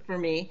curve for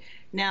me.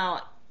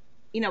 Now,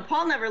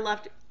 Paul never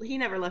left, he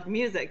never left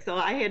music, so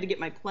I had to get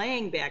my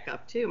playing back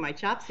up too. My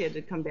chops had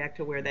to come back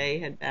to where they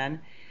had been.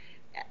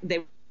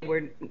 They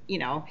were,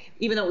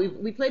 even though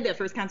we played that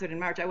first concert in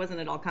March, I wasn't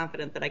at all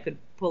confident that I could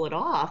pull it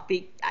off.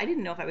 I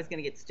didn't know if I was going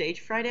to get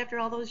stage fright after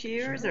all those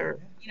years, Sure,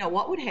 or,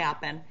 what would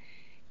happen.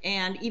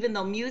 And even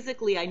though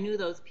musically I knew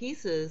those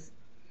pieces,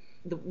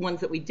 the ones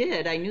that we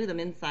did, I knew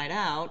them inside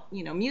out.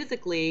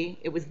 Musically,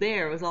 it was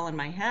there, it was all in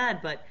my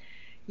head, but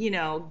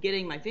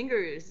getting my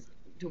fingers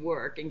to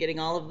work and getting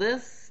all of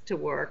this to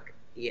work,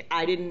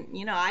 I didn't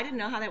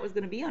know how that was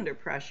going to be under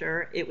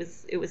pressure. It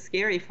was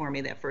scary for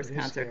me that yeah. first It is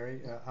concert.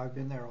 scary. I've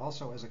been there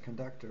also as a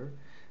conductor.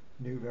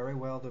 Knew very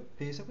well the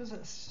piece. It was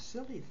a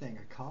silly thing,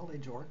 a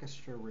college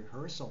orchestra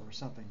rehearsal or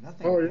something,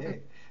 nothing Oh yeah.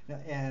 big.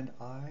 And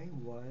I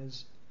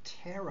was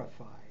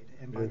terrified.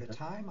 And by the Yeah.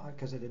 time,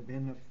 because it had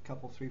been a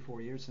couple, 3,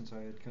 4 years since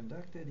I had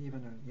conducted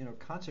even a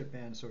concert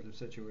band sort of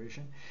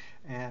situation,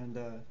 and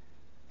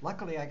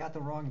luckily I got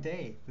the wrong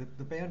day.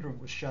 The band room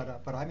was shut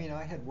up. But I mean,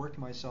 I had worked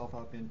myself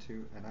up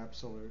into an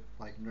absolute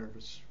like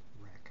nervous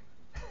wreck.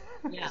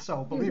 Yeah.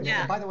 So believe me. And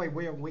Yeah. by the way,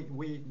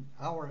 we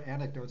our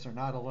anecdotes are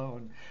not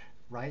alone,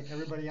 right?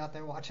 Everybody out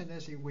there watching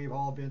this, we've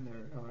all been there.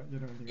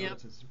 In the Yep.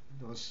 audience,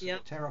 those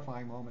Yep.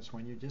 terrifying moments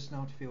when you just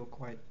don't feel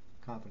quite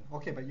confident.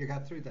 Okay, but you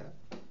got through that.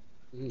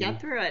 Mhm.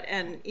 Got through it,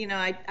 and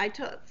I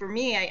took, for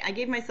me, I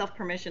gave myself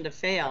permission to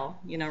fail,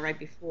 right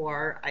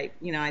before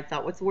I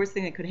thought, what's the worst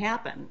thing that could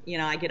happen?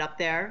 I get up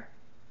there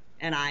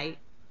and I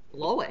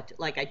blow it,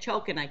 like I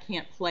choke and I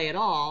can't play at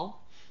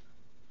all.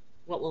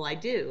 What will I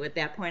do? At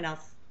that point, I'll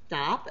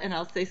stop and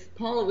I'll say,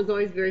 Paul was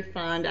always very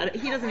fond.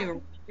 He doesn't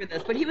even remember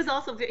this, but he was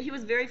also he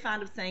was very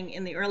fond of saying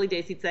in the early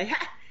days, he'd say,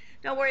 ha,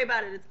 don't worry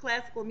about it. It's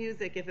classical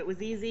music. If it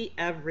was easy,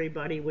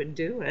 everybody would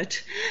do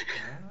it.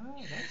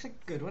 Ah, that's a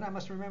good one. I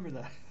must remember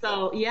that.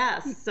 So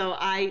yes, so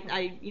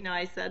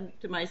I said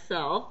to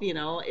myself,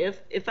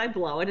 if I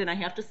blow it and I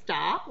have to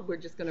stop, we're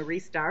just going to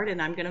restart,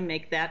 and I'm going to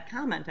make that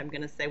comment. I'm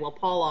going to say, well,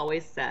 Paul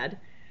always said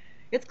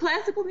it's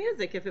classical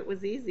music. If it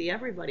was easy,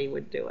 everybody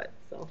would do it.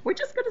 So we're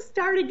just going to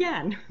start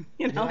again,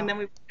 Yeah. and then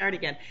we start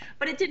again.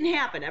 But it didn't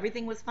happen.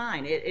 Everything was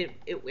fine.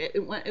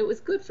 It was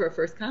good for a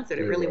first concert.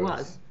 It It really was.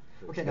 was.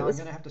 Okay, It now I'm was.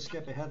 going to have to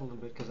skip ahead a little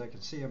bit because I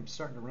can see I'm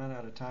starting to run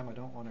out of time. I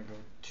don't want to go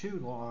too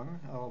long,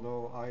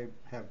 although I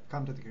have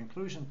come to the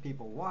conclusion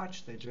people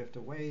watch, they drift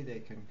away, they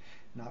can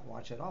not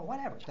watch at all,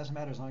 whatever. It doesn't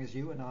matter as long as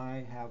you and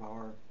I have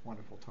our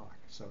wonderful talk.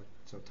 So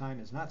time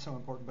is not so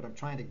important, but I'm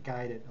trying to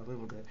guide it a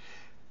little bit.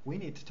 We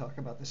need to talk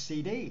about the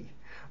CD.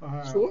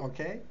 Sure.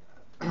 Okay?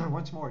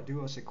 Once more,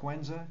 Duo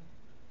Sequenza.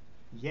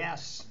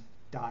 Yes,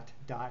 dot,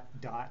 dot,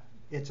 dot.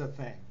 It's a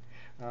thing.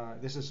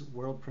 This is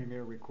world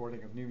premiere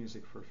recording of new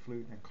music for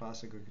flute and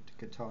classical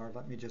guitar.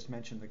 Let me just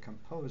mention the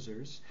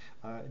composers.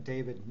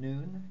 David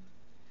Noon,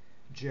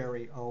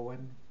 Jerry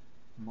Owen,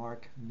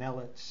 Mark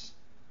Mellitz,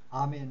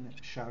 Amin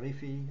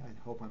Sharifi,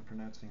 I hope I'm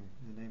pronouncing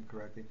the name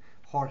correctly,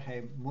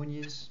 Jorge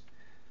Muniz,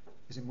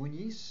 is it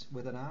Muniz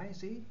with an I,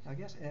 Z, I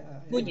guess?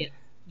 Munoz.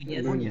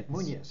 Yes. Muniz,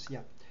 Moons. Muniz, yeah.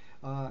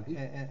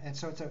 Mhm. And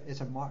so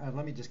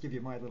let me just give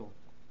you my little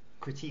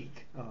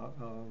critique,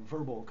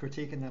 verbal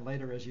critique, and then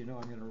later, as you know,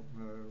 I'm going to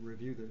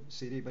review the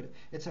CD. But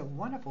it's a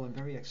wonderful and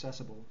very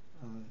accessible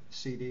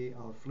CD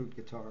of flute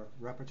guitar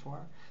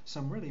repertoire.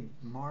 Some really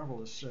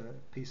marvelous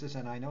pieces,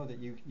 and I know that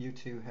you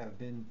two have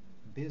been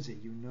busy.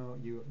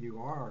 You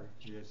are,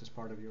 as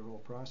part of your whole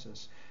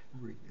process,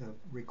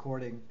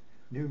 recording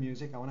new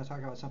music. I want to talk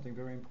about something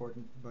very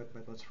important, but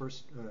let's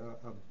first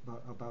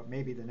about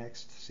maybe the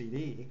next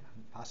CD,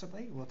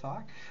 possibly we'll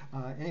talk.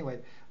 Anyway.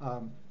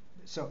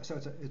 So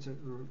it's a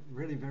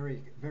really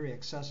very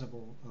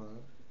accessible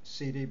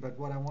CD. But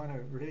what I want to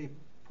really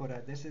put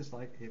out, this is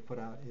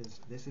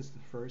the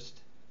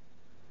first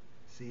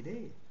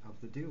CD of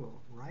the duo,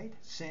 right?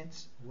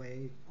 Since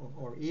way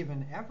or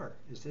even ever.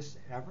 Is this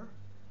ever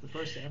the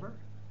first ever?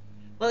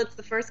 Well, it's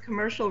the first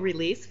commercial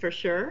release for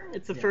sure.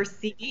 It's the Yeah. first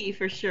CD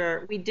for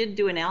sure. We did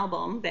do an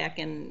album back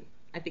in,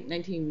 I think,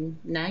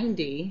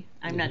 1990.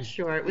 I'm not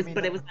sure. You mean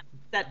But it was on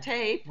that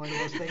tape. one of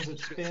those things that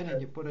spin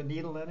and you put a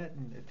needle in it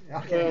and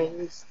okay. Well,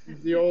 it's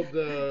the old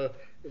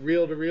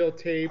reel-to-reel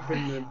tape,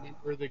 and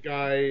where the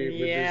guy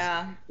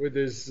Yeah. with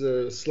his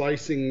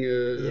slicing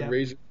Yeah.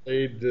 razor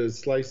blade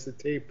slice the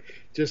tape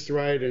just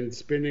right and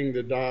spinning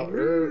the dial.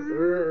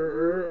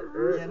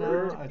 You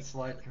know, it's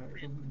like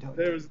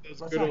Those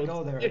let's good not old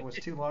go there. It was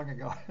too long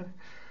ago.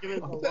 It was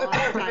a long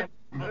time.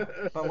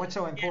 But what's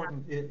so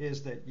important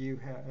is that you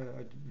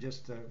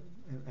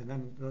and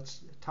then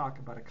let's talk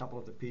about a couple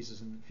of the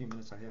pieces in the few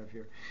minutes I have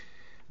here.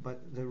 But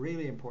the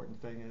really important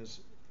thing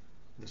is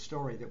the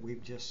story that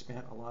we've just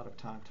spent a lot of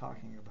time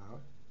talking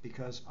about,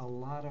 because a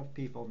lot of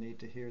people need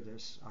to hear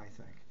this, I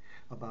think,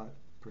 about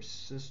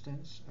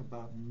persistence,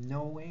 about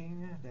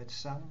knowing that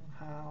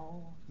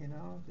somehow,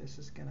 this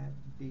is going to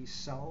be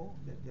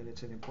that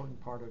it's an important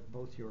part of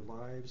both your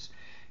lives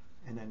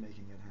and then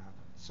making it happen.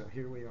 So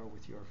here we are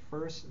with your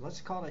first, let's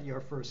call it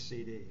your first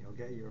CD,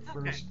 okay? Your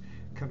first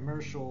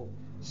commercial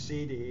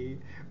CD.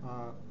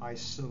 I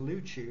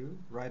salute you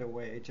right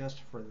away just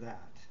for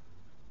that.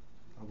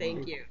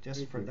 Thank you.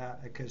 Just for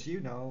that, because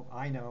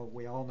I know,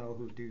 we all know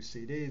who do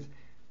CDs.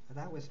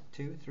 That was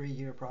 2-3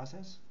 year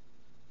process?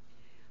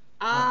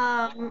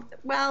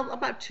 Well,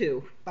 about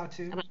two. About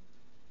two?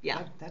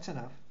 Yeah. That's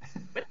enough.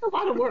 But it's a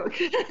lot of work.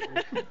 It's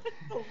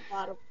a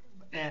lot of.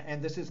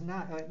 And this is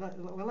not.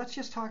 Well, let's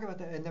just talk about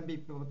that. And then,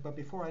 but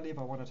before I leave,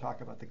 I want to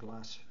talk about the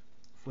glass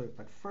flute.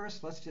 But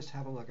first, let's just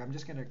have a look. I'm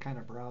just going to kind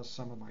of browse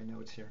some of my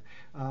notes here.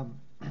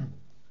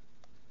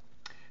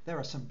 There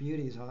are some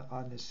beauties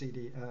on this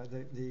CD.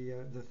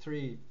 The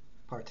three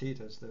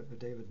partitas, the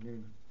David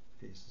Noon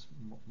piece is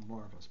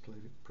marvelous.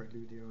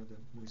 Preludio, the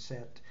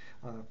Musette,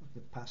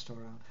 the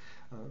Pastoral,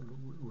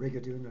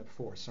 Rigaudon,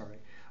 4. Sorry,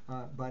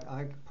 but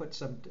I put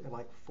some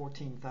like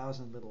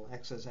 14,000 little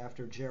X's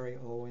after Jerry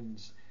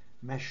Owen's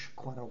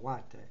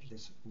Meshquanawate,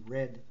 this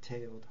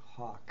red-tailed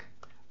hawk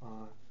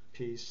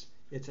piece.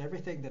 It's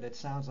everything that it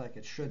sounds like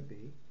it should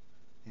be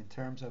in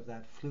terms of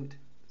that flute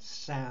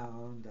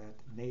sound, that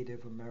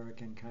Native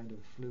American kind of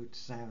flute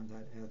sound,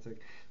 that ethic,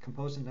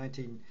 composed in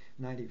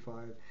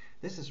 1995.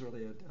 This is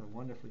really a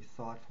wonderfully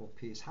thoughtful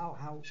piece. How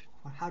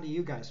do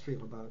you guys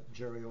feel about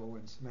Jerry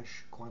Owen's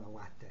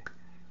Meshquanawate?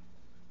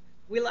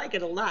 We like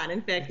it a lot.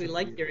 In fact, we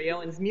like Jerry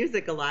Owen's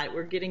music a lot.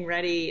 We're getting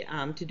ready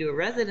to do a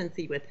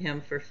residency with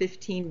him for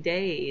 15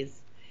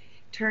 days.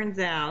 Turns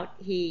out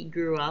he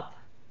grew up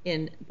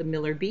in the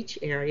Miller Beach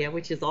area,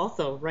 which is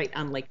also right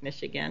on Lake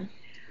Michigan.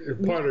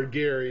 Part of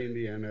Gary,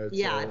 Indiana.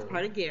 It's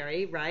part of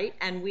Gary, right?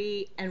 And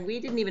we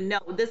didn't even know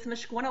this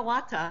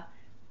Meshquanawata.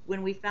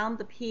 When we found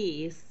the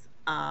piece,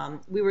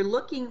 we were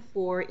looking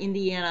for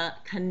Indiana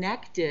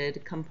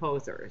connected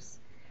composers,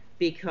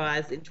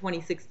 because in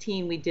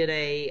 2016 we did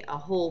a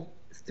whole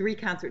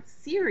 3-concert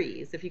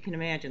series, if you can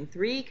imagine,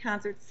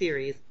 3-concert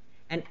series,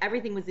 and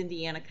everything was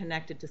Indiana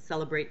connected to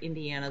celebrate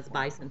Indiana's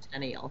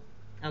bicentennial.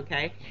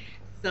 Okay,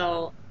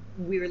 so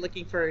we were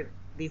looking for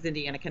these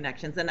Indiana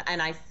connections, and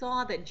I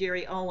saw that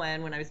Jerry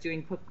Owen, when I was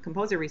doing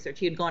composer research,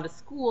 he had gone to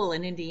school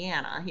in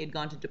Indiana. He had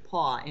gone to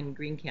DePauw in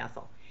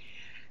Greencastle.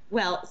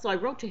 Well, so I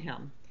wrote to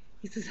him.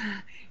 He says,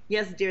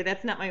 yes, dear,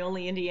 that's not my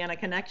only Indiana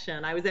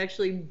connection. I was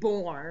actually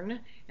born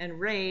and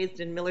raised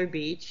in Miller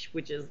Beach,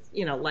 which is,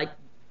 like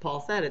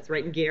Paul said, it's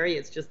right in Gary.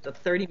 It's just a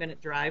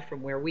 30-minute drive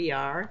from where we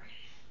are.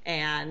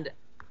 And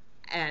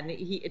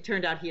it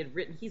turned out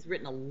he's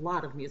written a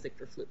lot of music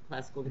for flute and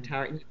classical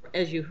guitar. And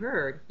as you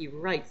heard, he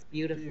writes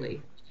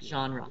beautifully,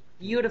 genre,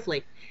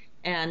 beautifully.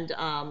 And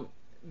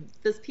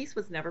this piece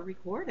was never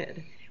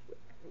recorded.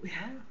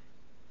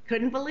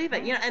 Couldn't believe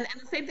it. And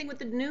the same thing with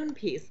the Noon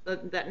piece.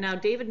 Now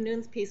David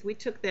Noon's piece, we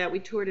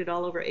toured it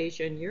all over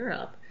Asia and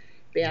Europe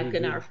back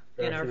in our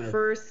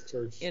first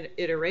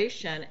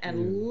iteration,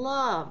 and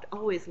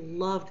always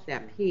loved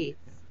that piece.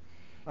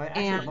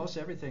 Actually, most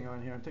everything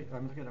on here.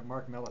 I'm looking at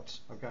Mark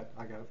Millet's. I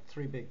got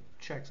 3 big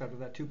checks out of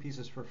that. 2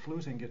 pieces for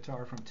flute and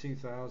guitar from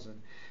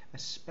 2000,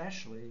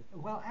 especially.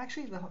 Well,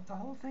 actually, the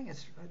whole thing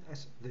is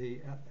the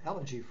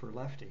Elegy for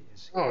Lefty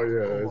is. Oh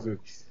yeah,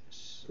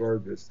 it's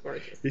gorgeous.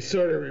 He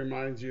sort of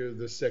reminds you of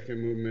the second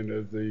movement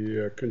of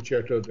the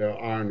Concerto del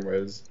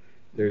Arnwes.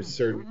 There's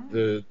certain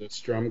the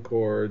strum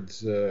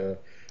chords, the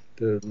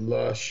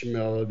lush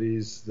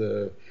melodies.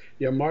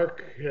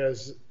 Mark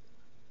has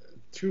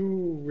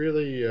 2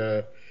 really,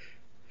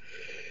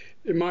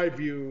 in my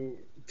view,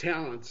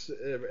 talents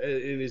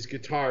in his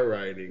guitar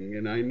writing.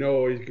 And I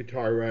know his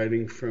guitar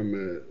writing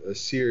from a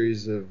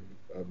series of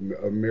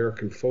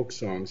American folk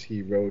songs.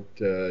 He wrote,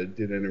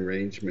 did an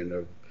arrangement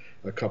of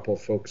a couple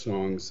of folk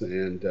songs,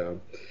 and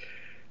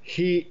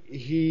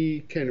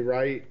he can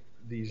write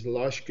these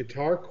lush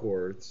guitar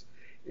chords,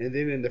 And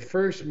then in the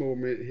first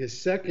movement, his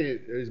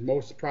second, his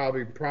most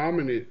probably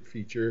prominent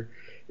feature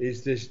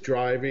is this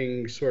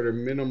driving sort of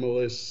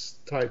minimalist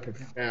type of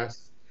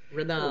fast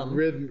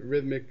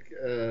rhythmic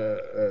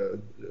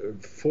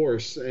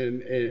force,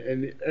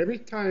 and every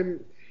time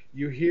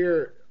you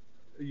hear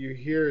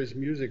his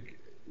music,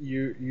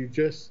 you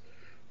just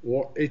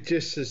it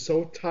just is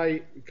so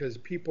tight because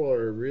people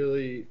are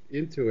really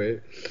into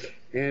it,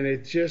 and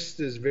it just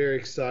is very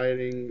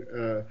exciting.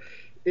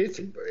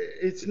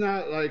 It's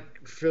not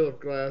like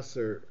Philip Glass,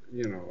 or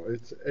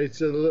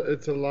it's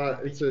a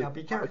lot. Now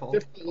be careful.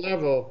 Different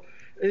level.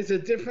 It's a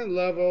different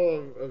level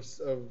of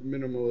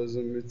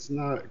minimalism. It's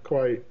not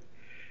quite.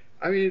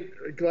 I mean,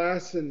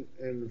 Glass and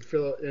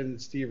Phil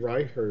and Steve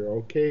Reich are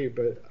okay,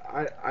 but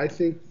I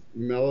think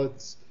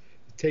Mellot's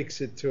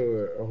takes it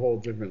to a whole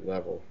different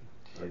level.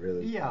 I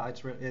really. Yeah,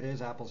 it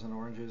is apples and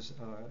oranges.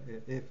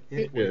 If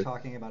It we're is.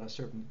 talking about a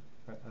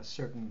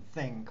certain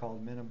thing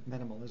called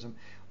minimalism,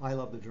 I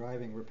love the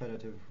driving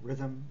repetitive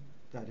rhythm,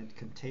 that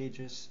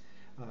contagious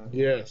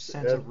Yes.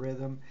 sense of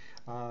rhythm.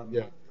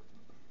 Yeah.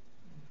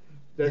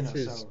 You That's know,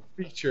 his so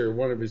feature,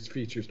 one of his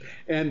features,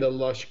 and the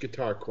lush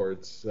guitar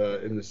chords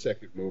in the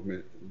second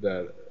movement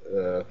that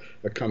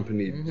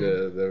accompanied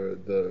the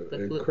The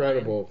flute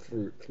incredible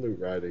flute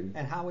writing.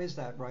 and how is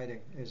that writing?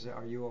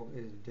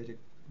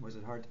 Was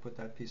it hard to put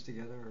that piece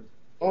together? Or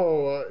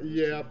Oh, just,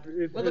 yeah.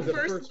 Well, In the the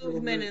first movement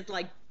movement, is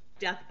like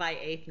death by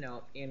eighth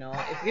note.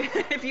 If you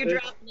if you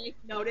drop an eighth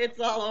note, it's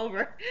all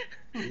over.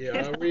 You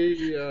yeah, know?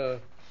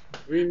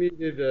 we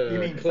needed you a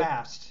mean click.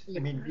 fast? You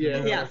mean Yeah.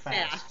 really Yeah,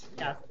 fast.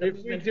 Yeah. Yes, the If we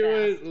movement do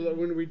fast. it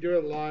when we do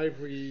it live,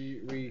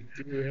 we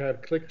do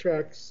have click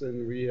tracks,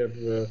 and we have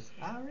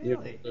Ah,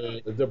 really?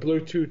 the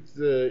Bluetooth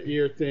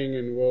ear thing,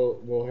 and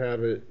we'll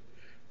have it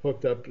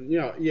hooked up.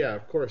 Yeah,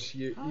 of course,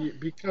 Huh.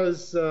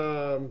 because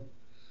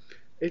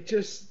it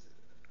just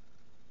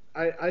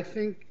I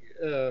think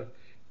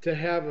to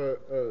have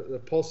a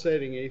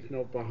pulsating eighth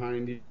note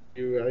behind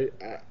you,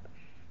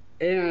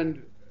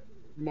 and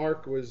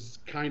Mark was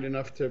kind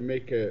enough to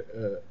make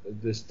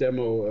this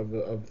demo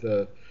of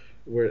the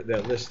where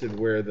that listed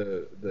where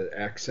the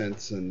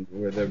accents and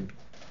where the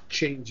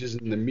changes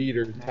in the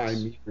time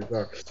Nice. meters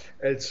are,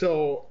 and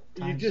so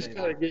you Time just saver.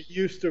 gotta get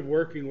used to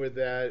working with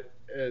that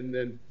and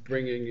then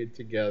bringing it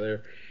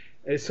together.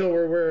 And so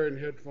we're wearing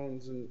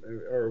headphones,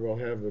 or we'll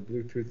have a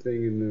Bluetooth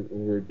thing, and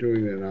we're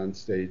doing it on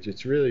stage.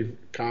 It's really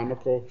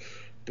comical,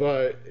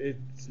 but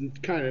it's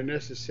kind of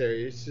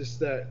necessary. It's just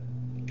that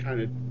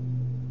kind of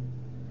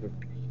a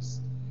piece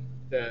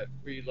that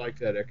we like,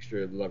 that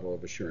extra level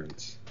of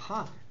assurance.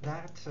 Huh.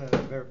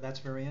 That's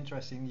very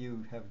interesting.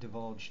 You have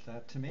divulged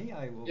that to me.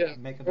 I will Yeah.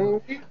 make a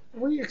note. Well,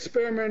 we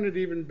experimented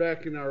even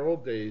back in our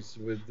old days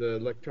with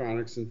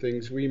electronics and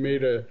things. We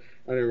made an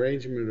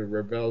arrangement of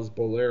Ravel's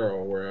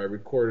Bolero where I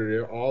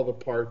recorded all the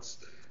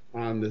parts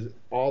on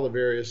all the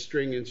various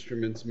string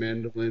instruments: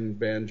 mandolin,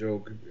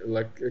 banjo,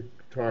 electric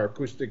guitar,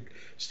 acoustic,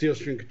 steel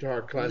string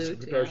guitar, classic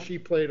Flute, guitar. yeah. She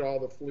played all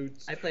the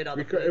flutes. I played all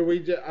the We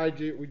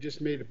flutes. we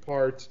just made the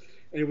parts,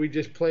 and we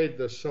just played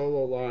the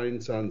solo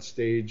lines on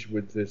stage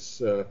with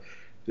this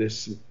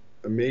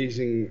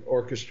amazing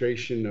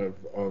orchestration of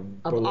Of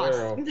us.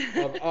 bolero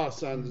of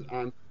us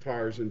on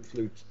guitars and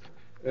flutes,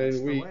 That's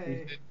and the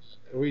way.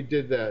 we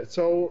did that.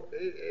 So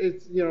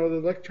it's the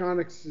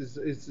electronics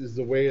is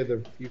the way of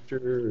the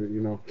future.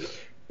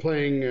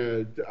 Playing.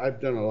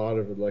 I've done a lot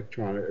of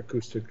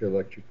acoustic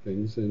electric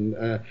things, and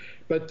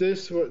but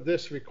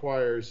this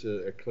requires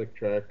a click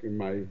track in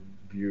my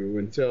view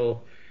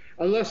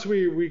unless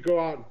we go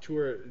out and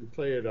tour it and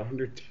play it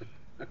 100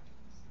 times.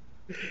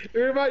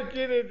 We might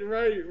get it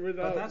right But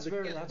without that's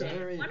very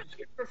 100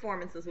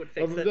 performances would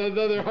fix it.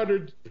 another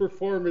 100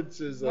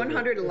 performances of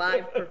 100 it.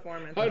 live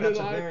performances. 100 that's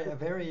live.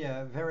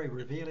 very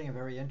revealing, a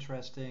very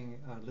interesting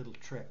little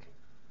trick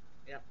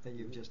Yep. that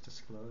you've just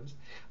disclosed.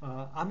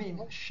 I mean,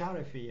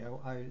 Sharifi,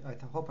 I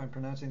hope I'm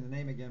pronouncing the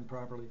name again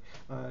properly.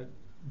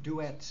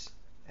 Duets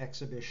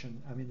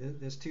exhibition. I mean,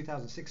 this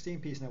 2016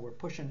 piece, now we're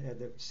pushing,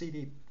 the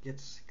CD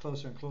gets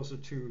closer and closer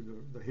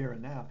to the here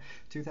and now.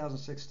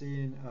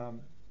 2016,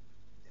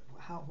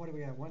 what do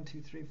we got? 1,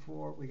 2, 3,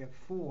 4. We got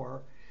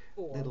four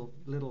Four.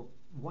 little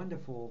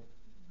wonderful,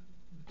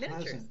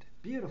 Miniatures. pleasant,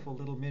 beautiful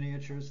little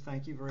miniatures.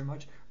 Thank you very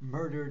much.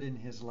 Murdered in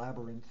His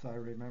Labyrinth, I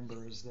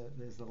remember, is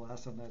the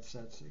last one that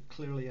sets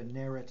clearly a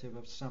narrative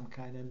of some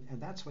kind,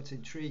 and that's what's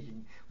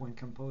intriguing when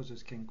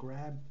composers can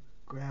grab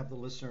the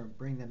listener and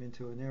bring them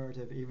into a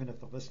narrative, even if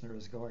the listener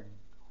is going,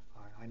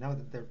 I know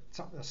that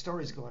a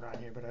story's going on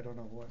here, but I don't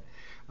know what.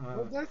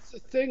 Well, that's the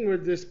thing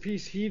with this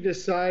piece. He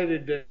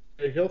decided that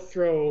he'll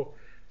throw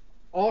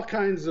all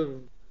kinds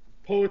of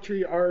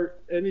poetry,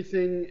 art,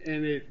 anything,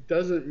 and it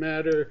doesn't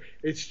matter.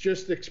 It's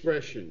just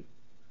expression.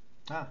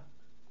 Ah,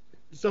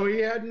 So he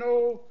had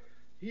no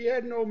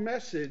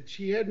message.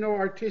 He had no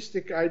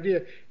artistic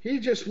idea. He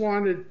just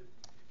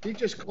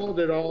called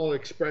it all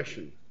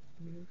expression.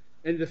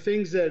 And the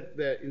things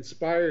that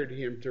inspired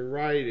him to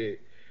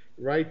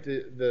write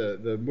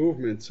the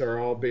movements are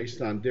all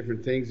based on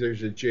different things.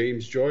 There's a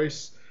James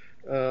Joyce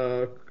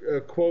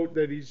quote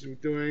that he's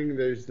doing.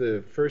 There's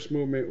the first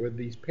movement with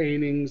these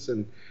paintings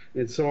and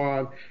so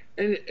on,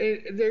 and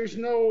there's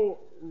no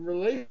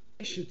relation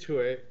to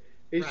it.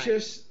 Right.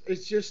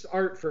 It's just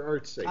art for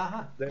art's sake.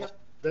 Uh-huh. That's Yep.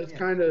 that's Yeah.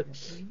 kind of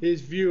Mhm.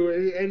 his view,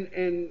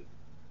 and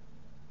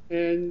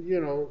you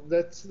know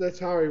that's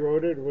how he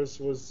wrote it.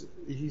 Was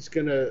he's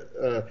gonna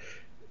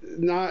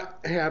not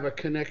have a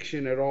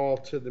connection at all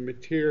to the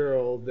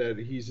material that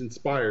he's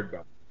inspired by.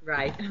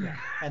 Right. Yeah,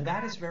 and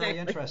that is very Exactly.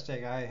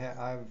 interesting.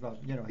 I've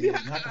you know, Yeah,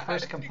 he's not the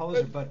first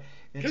composer, but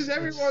because it's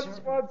everyone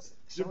so, wants to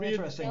so be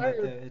interesting that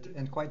inspired.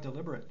 and quite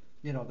deliberate.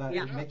 You know, that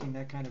Yeah. making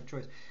that kind of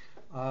choice.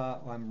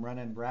 I'm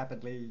running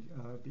rapidly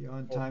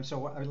beyond Oh, time, so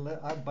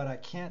but I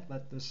can't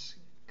let this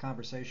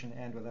conversation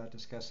end without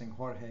discussing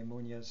Jorge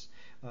Munoz,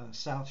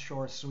 South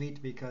Shore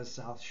Suite, because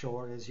South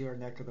Shore is your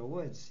neck of the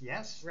woods.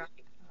 Yes. Right.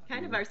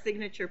 Kind of our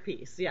signature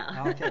piece.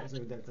 Yeah. Okay, so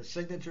the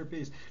signature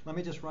piece. Let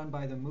me just run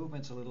by the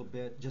movements a little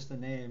bit, just the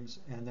names,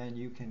 and then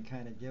you can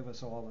kind of give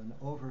us all an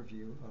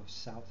overview of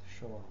South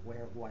Shore,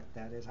 where, what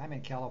that is. I'm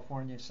in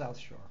California, South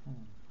Shore.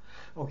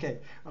 Okay,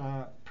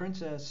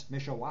 Princess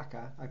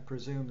Mishawaka, I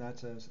presume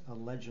that's a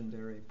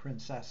legendary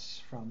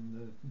princess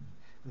from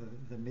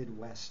the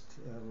Midwest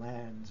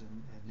lands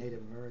and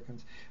Native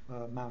Americans.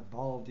 Mount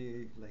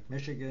Baldy, Lake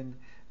Michigan,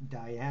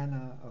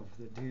 Diana of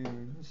the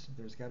Dunes.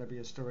 There's got to be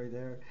a story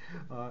there.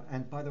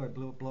 And by the way,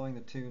 blowing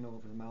the tune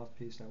over the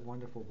mouthpiece, that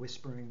wonderful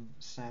whispering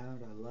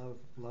sound.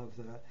 I love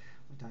that.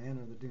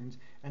 Diana of the Dunes.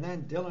 And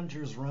then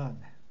Dillinger's Run.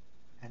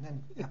 And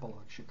then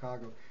Epilogue,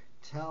 Chicago.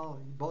 Tell,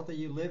 both of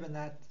you live in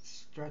that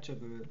stretch of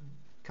the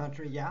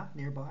country, yeah,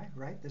 nearby,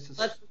 right? This is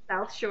That's the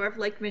South Shore of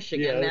Lake yeah,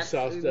 Michigan. the That's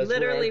South. That's where I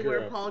literally grew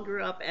where up. Paul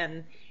grew up,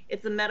 and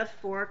it's a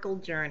metaphorical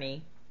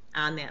journey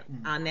mm,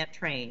 on that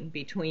train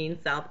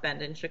between South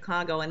Bend and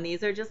Chicago. And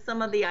these are just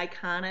some of the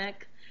iconic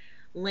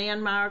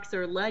landmarks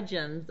or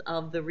legends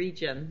of the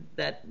region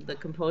that the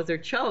composer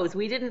chose.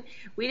 We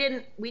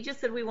just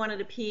said we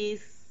wanted a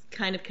piece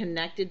kind of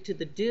connected to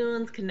the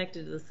dunes,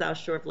 connected to the South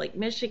Shore of Lake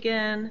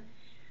Michigan,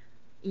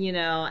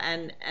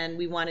 and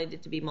we wanted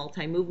it to be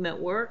multi-movement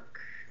work.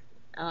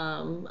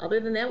 Other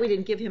than that, we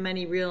didn't give him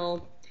any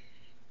real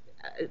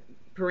uh, so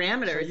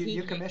parameters.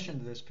 you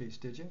commissioned this piece,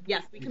 did you?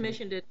 Yes, we You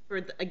commissioned.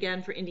 commissioned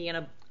it for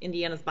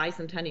Indiana's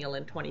bicentennial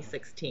in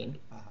 2016.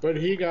 But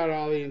he got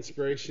all the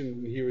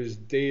inspiration. He was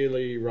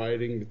daily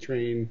riding the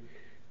train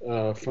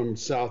from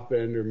South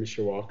Bend or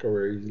Mishawaka,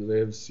 where he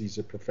lives. He's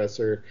a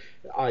professor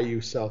at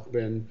IU South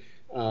Bend.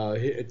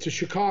 To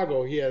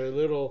Chicago, he had a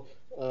little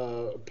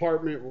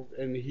apartment,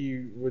 and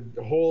he would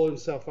hole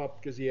himself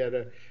up because he had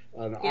an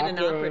He had an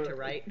opera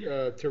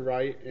opera to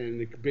write.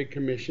 and a big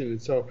commission.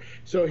 And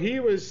so he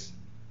was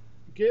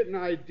getting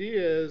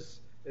ideas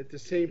at the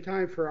same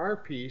time for our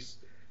piece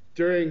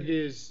during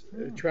his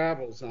Hmm.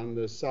 travels on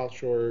the South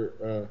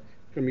Shore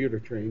commuter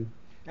train.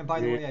 And by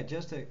the And way, it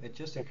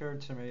just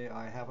occurred to me.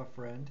 I have a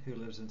friend who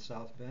lives in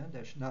South Bend.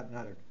 Not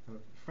a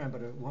friend,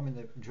 but a woman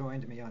that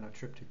joined me on a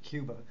trip to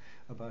Cuba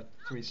about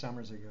 3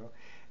 summers ago.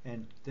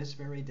 And this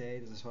very day,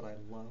 this is what I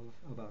love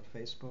about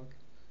Facebook.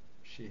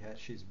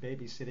 She's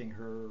babysitting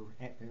her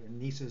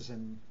nieces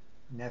and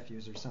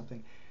nephews or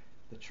something.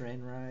 The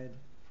train ride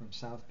from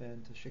South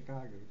Bend to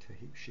Chicago.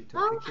 She took the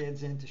Oh,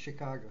 kids into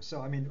Chicago. So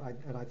I mean,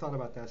 I thought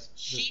about this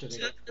she today.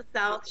 took the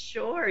South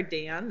Shore,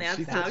 Dan.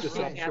 she That's took how the That's she, South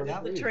right. that Shore was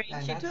Yep. the train. train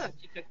And she took.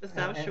 She took the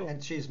South Shore.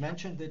 and she's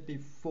mentioned it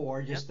before,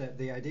 Yep. just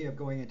the idea of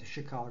going into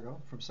Chicago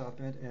from South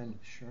Bend, and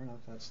sure enough,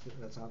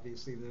 that's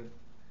obviously the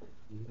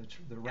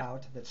Yep.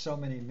 route that so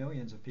many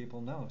millions of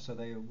people know. So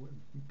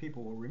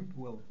people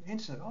will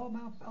instant, oh,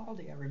 Mount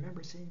Baldy, I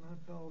remember seeing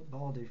Mount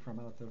Baldy from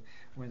out the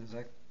windows,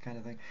 that kind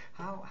of thing.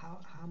 How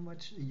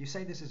much you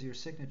say this is your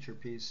signature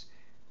piece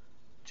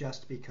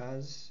just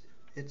because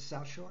it's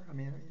South Shore? I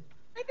mean,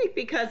 I think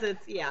because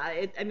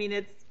I mean,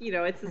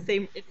 it's the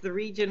same. It's the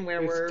region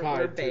where It's we're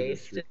tied to this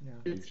based. yeah.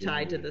 It's region.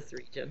 tied to this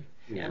region.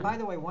 Yeah. And Yeah. by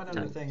the way, one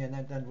other So, thing,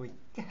 and then we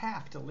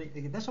have to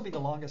leave. This will be the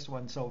longest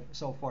one so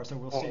far, so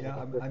we'll see.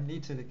 Oh, I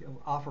need to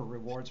offer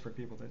rewards for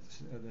people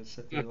that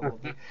sit through the whole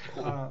thing.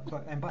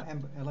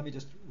 And let me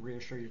just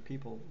reassure you,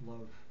 people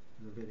love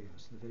the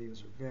videos. The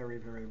videos are very,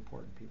 very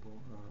important. People,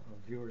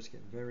 viewers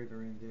get very,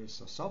 very engaged.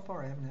 So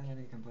far, I haven't had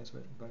any complaints,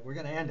 but we're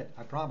going to end it.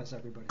 I promise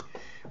everybody.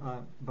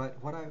 But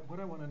what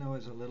I want to know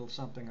is a little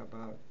something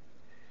about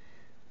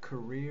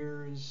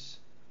careers,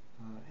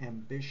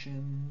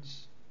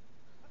 ambitions,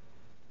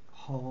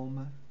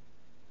 home,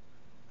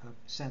 a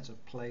sense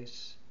of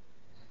place.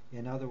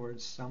 In other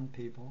words, some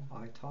people,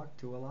 I talk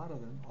to a lot of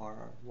them,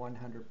 are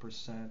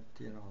 100%,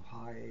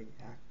 high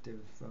active,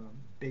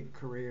 big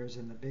careers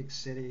in the big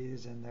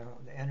cities, and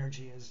the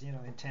energy is,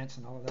 intense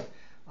and all of that.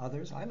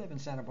 Others, I live in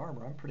Santa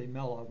Barbara. I'm pretty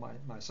mellow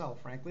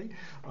myself, frankly,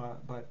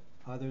 but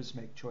others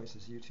make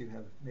choices. You two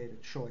have made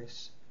a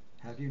choice,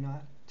 have you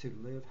not, to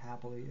live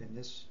happily in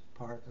this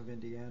part of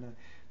Indiana,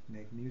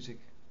 make music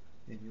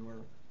in your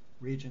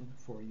region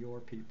for your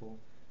people,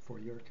 for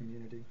your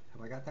community.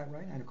 Have I got that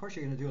right? And of course,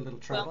 you're going to do a little well,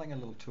 traveling, a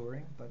little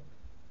touring, but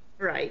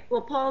right.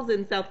 Well, Paul's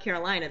in South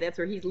Carolina. That's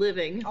where he's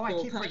living oh, I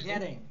full keep time.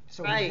 forgetting.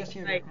 So he's Right. just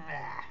here to Right.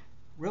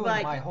 ruined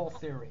But my whole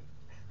theory.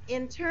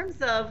 in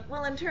terms of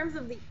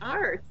the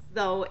arts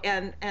though,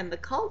 and the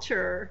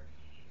culture,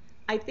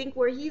 I think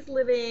where he's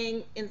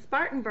living in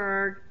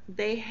Spartanburg,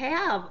 they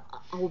have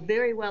a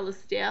very well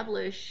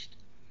established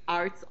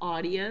arts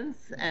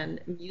audience and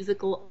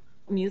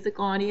music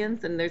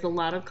audience, and there's a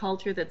lot of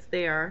culture that's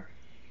there.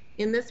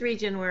 In this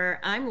region where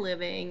I'm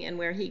living and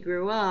where he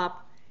grew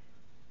up,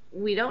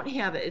 we don't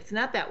have it. It's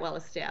not that well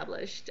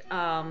established.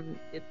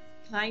 It's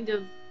kind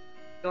of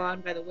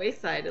gone by the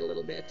wayside a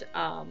little bit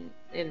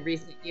in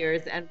recent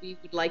years, and we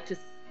would like to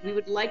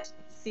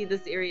see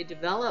this area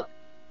develop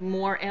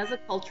more as a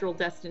cultural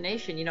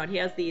destination. You know, it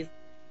has these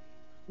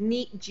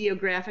neat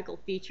geographical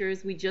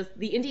features.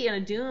 The Indiana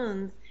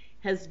Dunes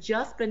has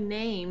just been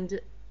named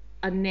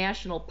a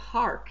national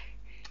park.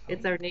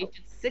 It's our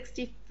nation's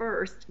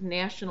 61st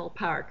national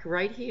park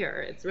right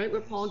here. It's right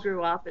where Paul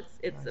grew up.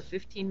 It's a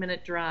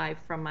 15-minute drive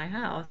from my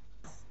house.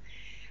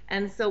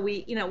 And so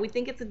we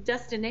think it's a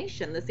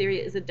destination. This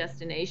area is a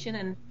destination,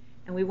 and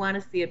we want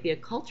to see it be a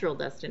cultural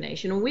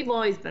destination. And we've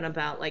always been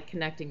about like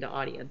connecting to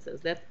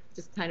audiences. That's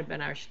just kind of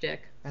been our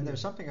shtick. And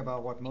there's something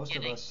about what most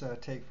of us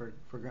take for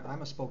granted.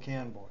 I'm a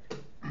Spokane boy,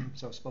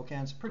 so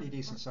Spokane's a pretty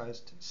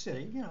decent-sized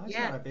city. You know, it's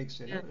not a big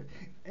city,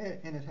 and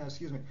it has,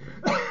 excuse me,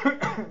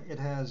 it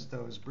has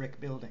those brick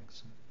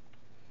buildings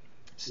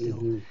still.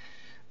 Mm-hmm.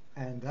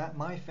 And that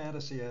my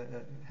fantasy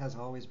has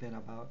always been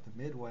about the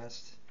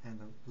Midwest and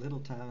the little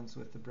towns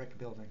with the brick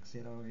buildings,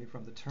 you know,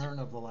 from the turn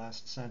of the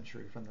last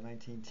century, from the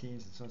 19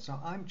 teens and so on. So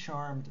I'm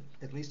charmed,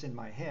 at least in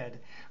my head,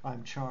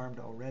 I'm charmed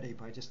already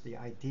by just the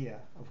idea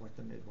of what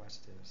the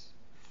Midwest is.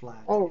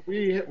 Flat,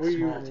 We small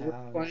were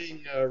towns.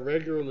 playing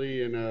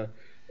regularly in a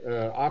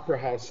opera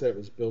house that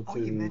was built Oh,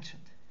 you in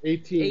mentioned.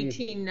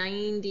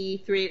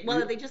 1893.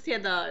 Well, they just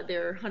had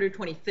their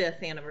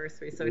 125th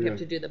anniversary, so we'd have Yeah.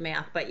 to do the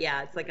math. But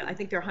yeah, it's like I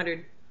think they're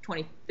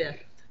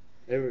 125th.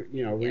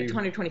 You know, we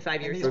 125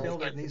 And years these old.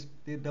 buildings,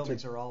 these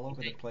buildings are all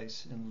over the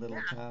place in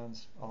little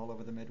towns all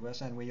over the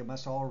Midwest. And we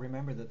must all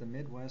remember that the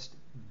Midwest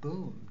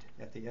boomed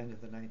at the end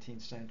of the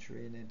 19th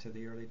century and into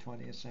the early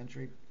 20th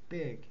century.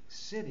 Big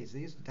cities,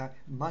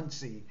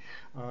 Muncie,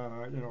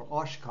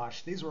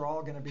 Oshkosh. These were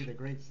all going to be the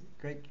great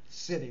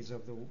cities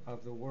of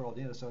the world.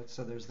 You know, so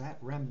there's that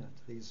remnant.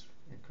 These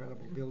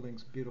incredible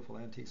buildings, beautiful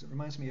antiques. It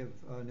reminds me of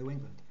New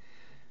England.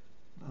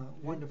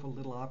 Wonderful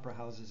little opera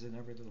houses in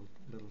every little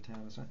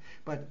town.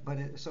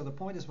 So the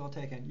point is well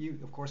taken. You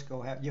of course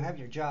you have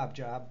your job,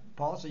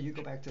 Paul. So you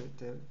go back to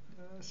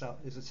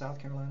South. Is it South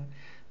Carolina?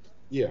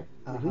 yeah.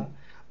 Uh-huh.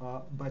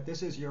 But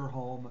this is your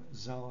home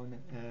zone,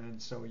 and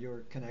so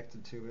you're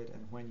connected to it.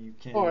 And when you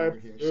can, you're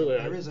here. So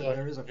Absolutely.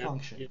 there is a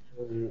function.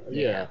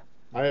 Yeah,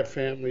 I have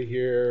family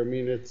here. I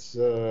mean, it's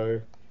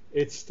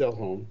still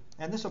home.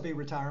 And this will be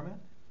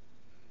retirement.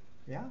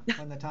 Yeah,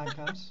 when the time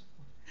comes.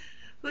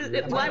 Why I in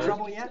would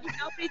trouble yet?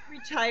 nobody's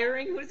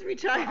retiring? Who's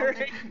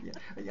retiring?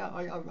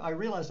 I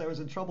realized I was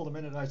in trouble the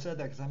minute I said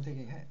that because I'm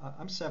thinking, hey,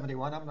 I'm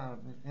 71. I'm not,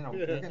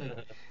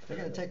 they're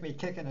gonna take me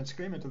kicking and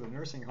screaming to the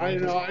nursing home. I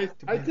know.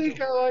 I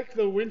think I like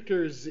the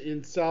winters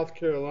in South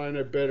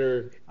Carolina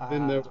better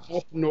than the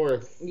up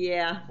north.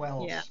 Yeah.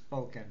 Well Yeah.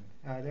 spoken.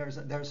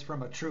 There's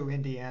from a true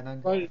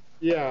Indianan. But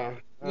yeah.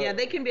 Yeah,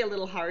 they can be a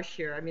little harsh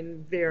here. I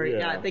mean,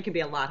 they can be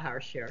a lot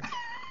harsh here.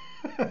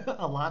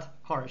 A lot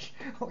harsh.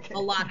 Okay. A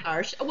lot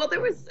harsh. Well, there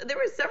were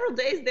several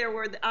days there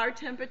where our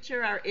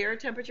air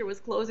temperature was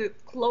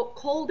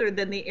colder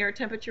than the air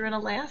temperature in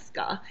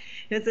Alaska.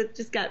 It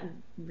just got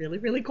really,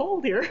 really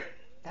cold here.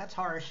 That's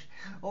harsh.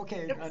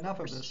 Okay, enough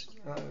of this.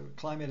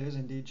 Climate is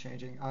indeed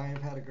changing. I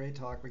have had a great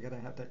talk. We're going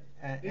to have to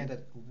end a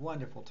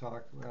wonderful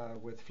talk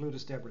with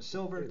flutist Debra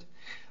Silvert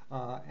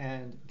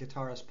and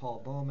guitarist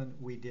Paul Bowman.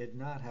 We did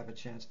not have a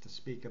chance to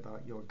speak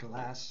about your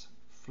glass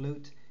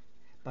flute,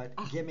 but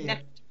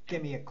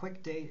give me a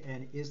quick date,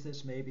 and is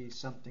this maybe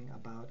something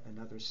about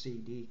another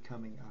CD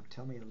coming up?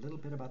 Tell me a little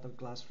bit about the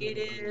glass flute.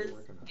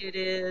 It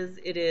is.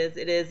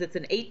 It's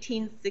an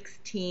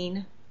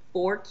 1816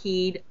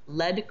 four-keyed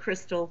lead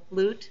crystal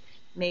flute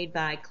made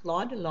by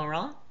Claude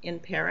Laurent in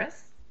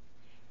Paris.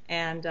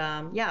 And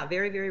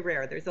very, very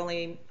rare. There's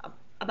only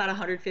about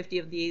 150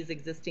 of these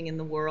existing in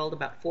the world.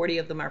 About 40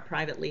 of them are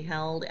privately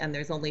held, and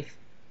there's only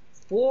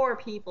 4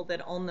 people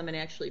that own them and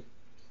actually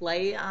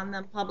play on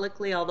them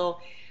publicly, although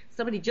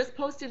somebody just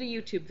posted a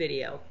YouTube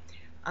video.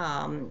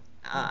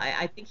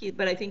 I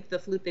think the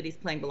flute that he's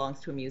playing belongs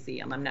to a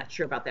museum. I'm not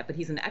sure about that, but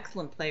he's an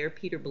excellent player,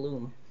 Peter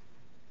Bloom.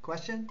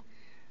 Question?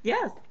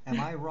 Yes. Am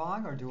I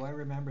wrong, or do I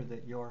remember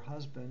that your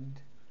husband?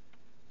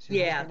 Is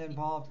your husband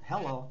involved?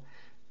 Hello.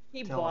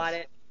 He bought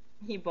it.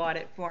 He bought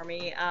it for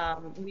me.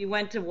 We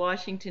went to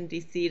Washington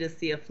D.C. to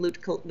see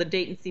the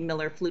Dayton C.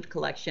 Miller flute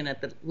collection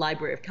at the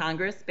Library of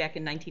Congress back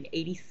in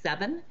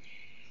 1987,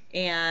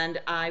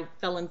 and I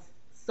fell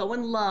so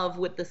in love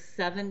with the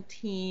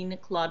 17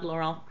 Claude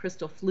Laurent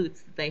crystal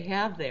flutes that they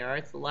have there.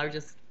 It's the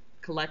largest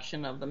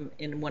collection of them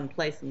in one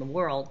place in the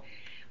world.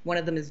 One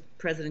of them is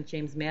President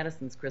James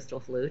Madison's crystal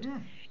flute.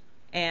 Mm.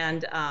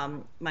 And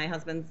my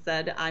husband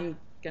said, I'm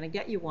going to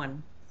get you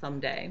one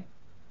someday.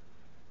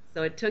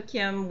 So it took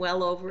him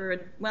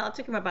it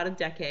took him about a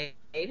decade.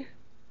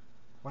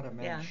 What a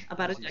Yeah, mensch,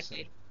 about a as you say.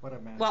 decade. What a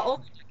mensch. Well,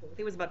 over a decade. I think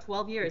it was about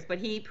 12 years, but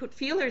he put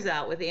feelers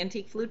out with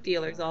antique flute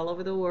dealers all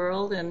over the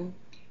world and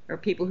or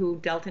people who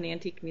dealt in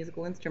antique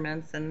musical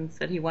instruments and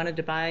said he wanted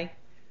to buy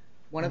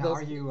one And of those.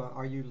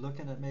 are you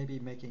looking at maybe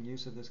making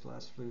use of this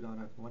glass flute on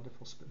a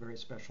wonderful, very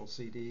special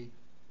CD in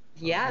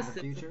the Yes,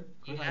 future?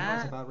 Because I know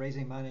it's yeah. about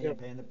raising money and Yep.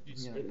 paying the,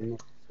 He's you know. getting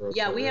for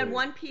Yeah, we had earlier.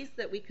 one piece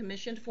that we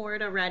commissioned for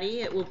it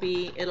already. It'll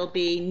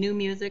be new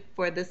music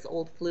for this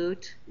old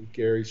flute.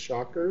 Gary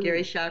Shocker.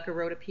 Gary Shocker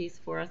wrote a piece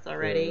for us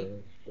already.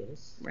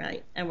 Yes.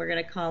 Right. And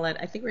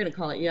I think we're gonna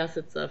call it, yes,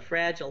 it's a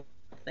fragile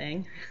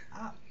thing.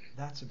 Ah,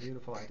 that's a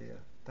beautiful idea.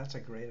 That's a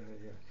great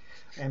idea.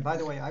 And by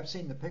the way, I've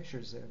seen the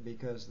pictures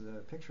because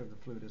the picture of the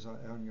flute is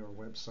on your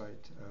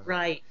website.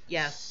 Right.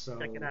 Yes. So,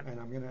 Check it out. and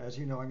I'm gonna, as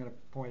you know, I'm gonna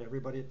point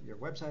everybody at your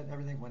website and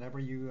everything. Whenever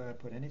you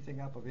put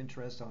anything up of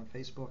interest on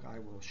Facebook, I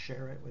will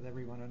share it with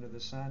everyone under the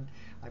sun.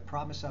 I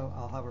promise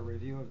I'll have a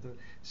review of the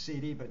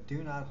CD, but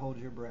do not hold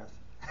your breath.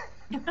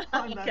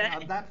 Okay.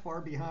 I'm that far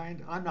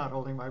behind. I'm not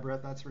holding my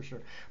breath, that's for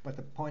sure. But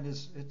the point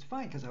is, it's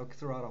fine because I'll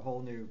throw out a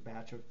whole new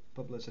batch of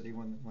publicity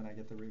when I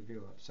get the review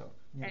up. So,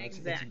 it's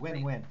Exactly.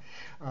 win-win.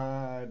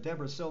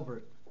 Debra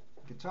Silvert,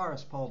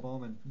 guitarist Paul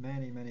Bowman,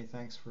 many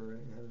thanks for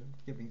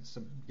giving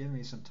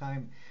me some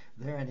time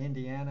there in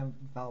Indiana,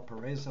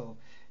 Valparaiso,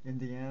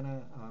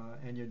 Indiana,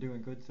 and you're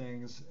doing good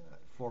things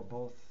for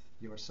both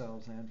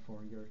yourselves and for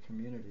your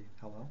community.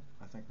 Hello,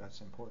 I think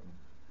that's important.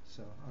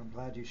 So I'm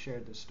glad you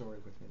shared this story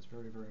with me. It's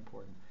very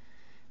important.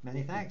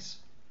 Many thanks.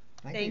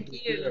 Thank you.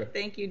 Thank you. Yeah.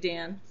 Thank you,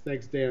 Dan.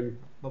 Thanks, Dan.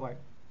 Bye bye.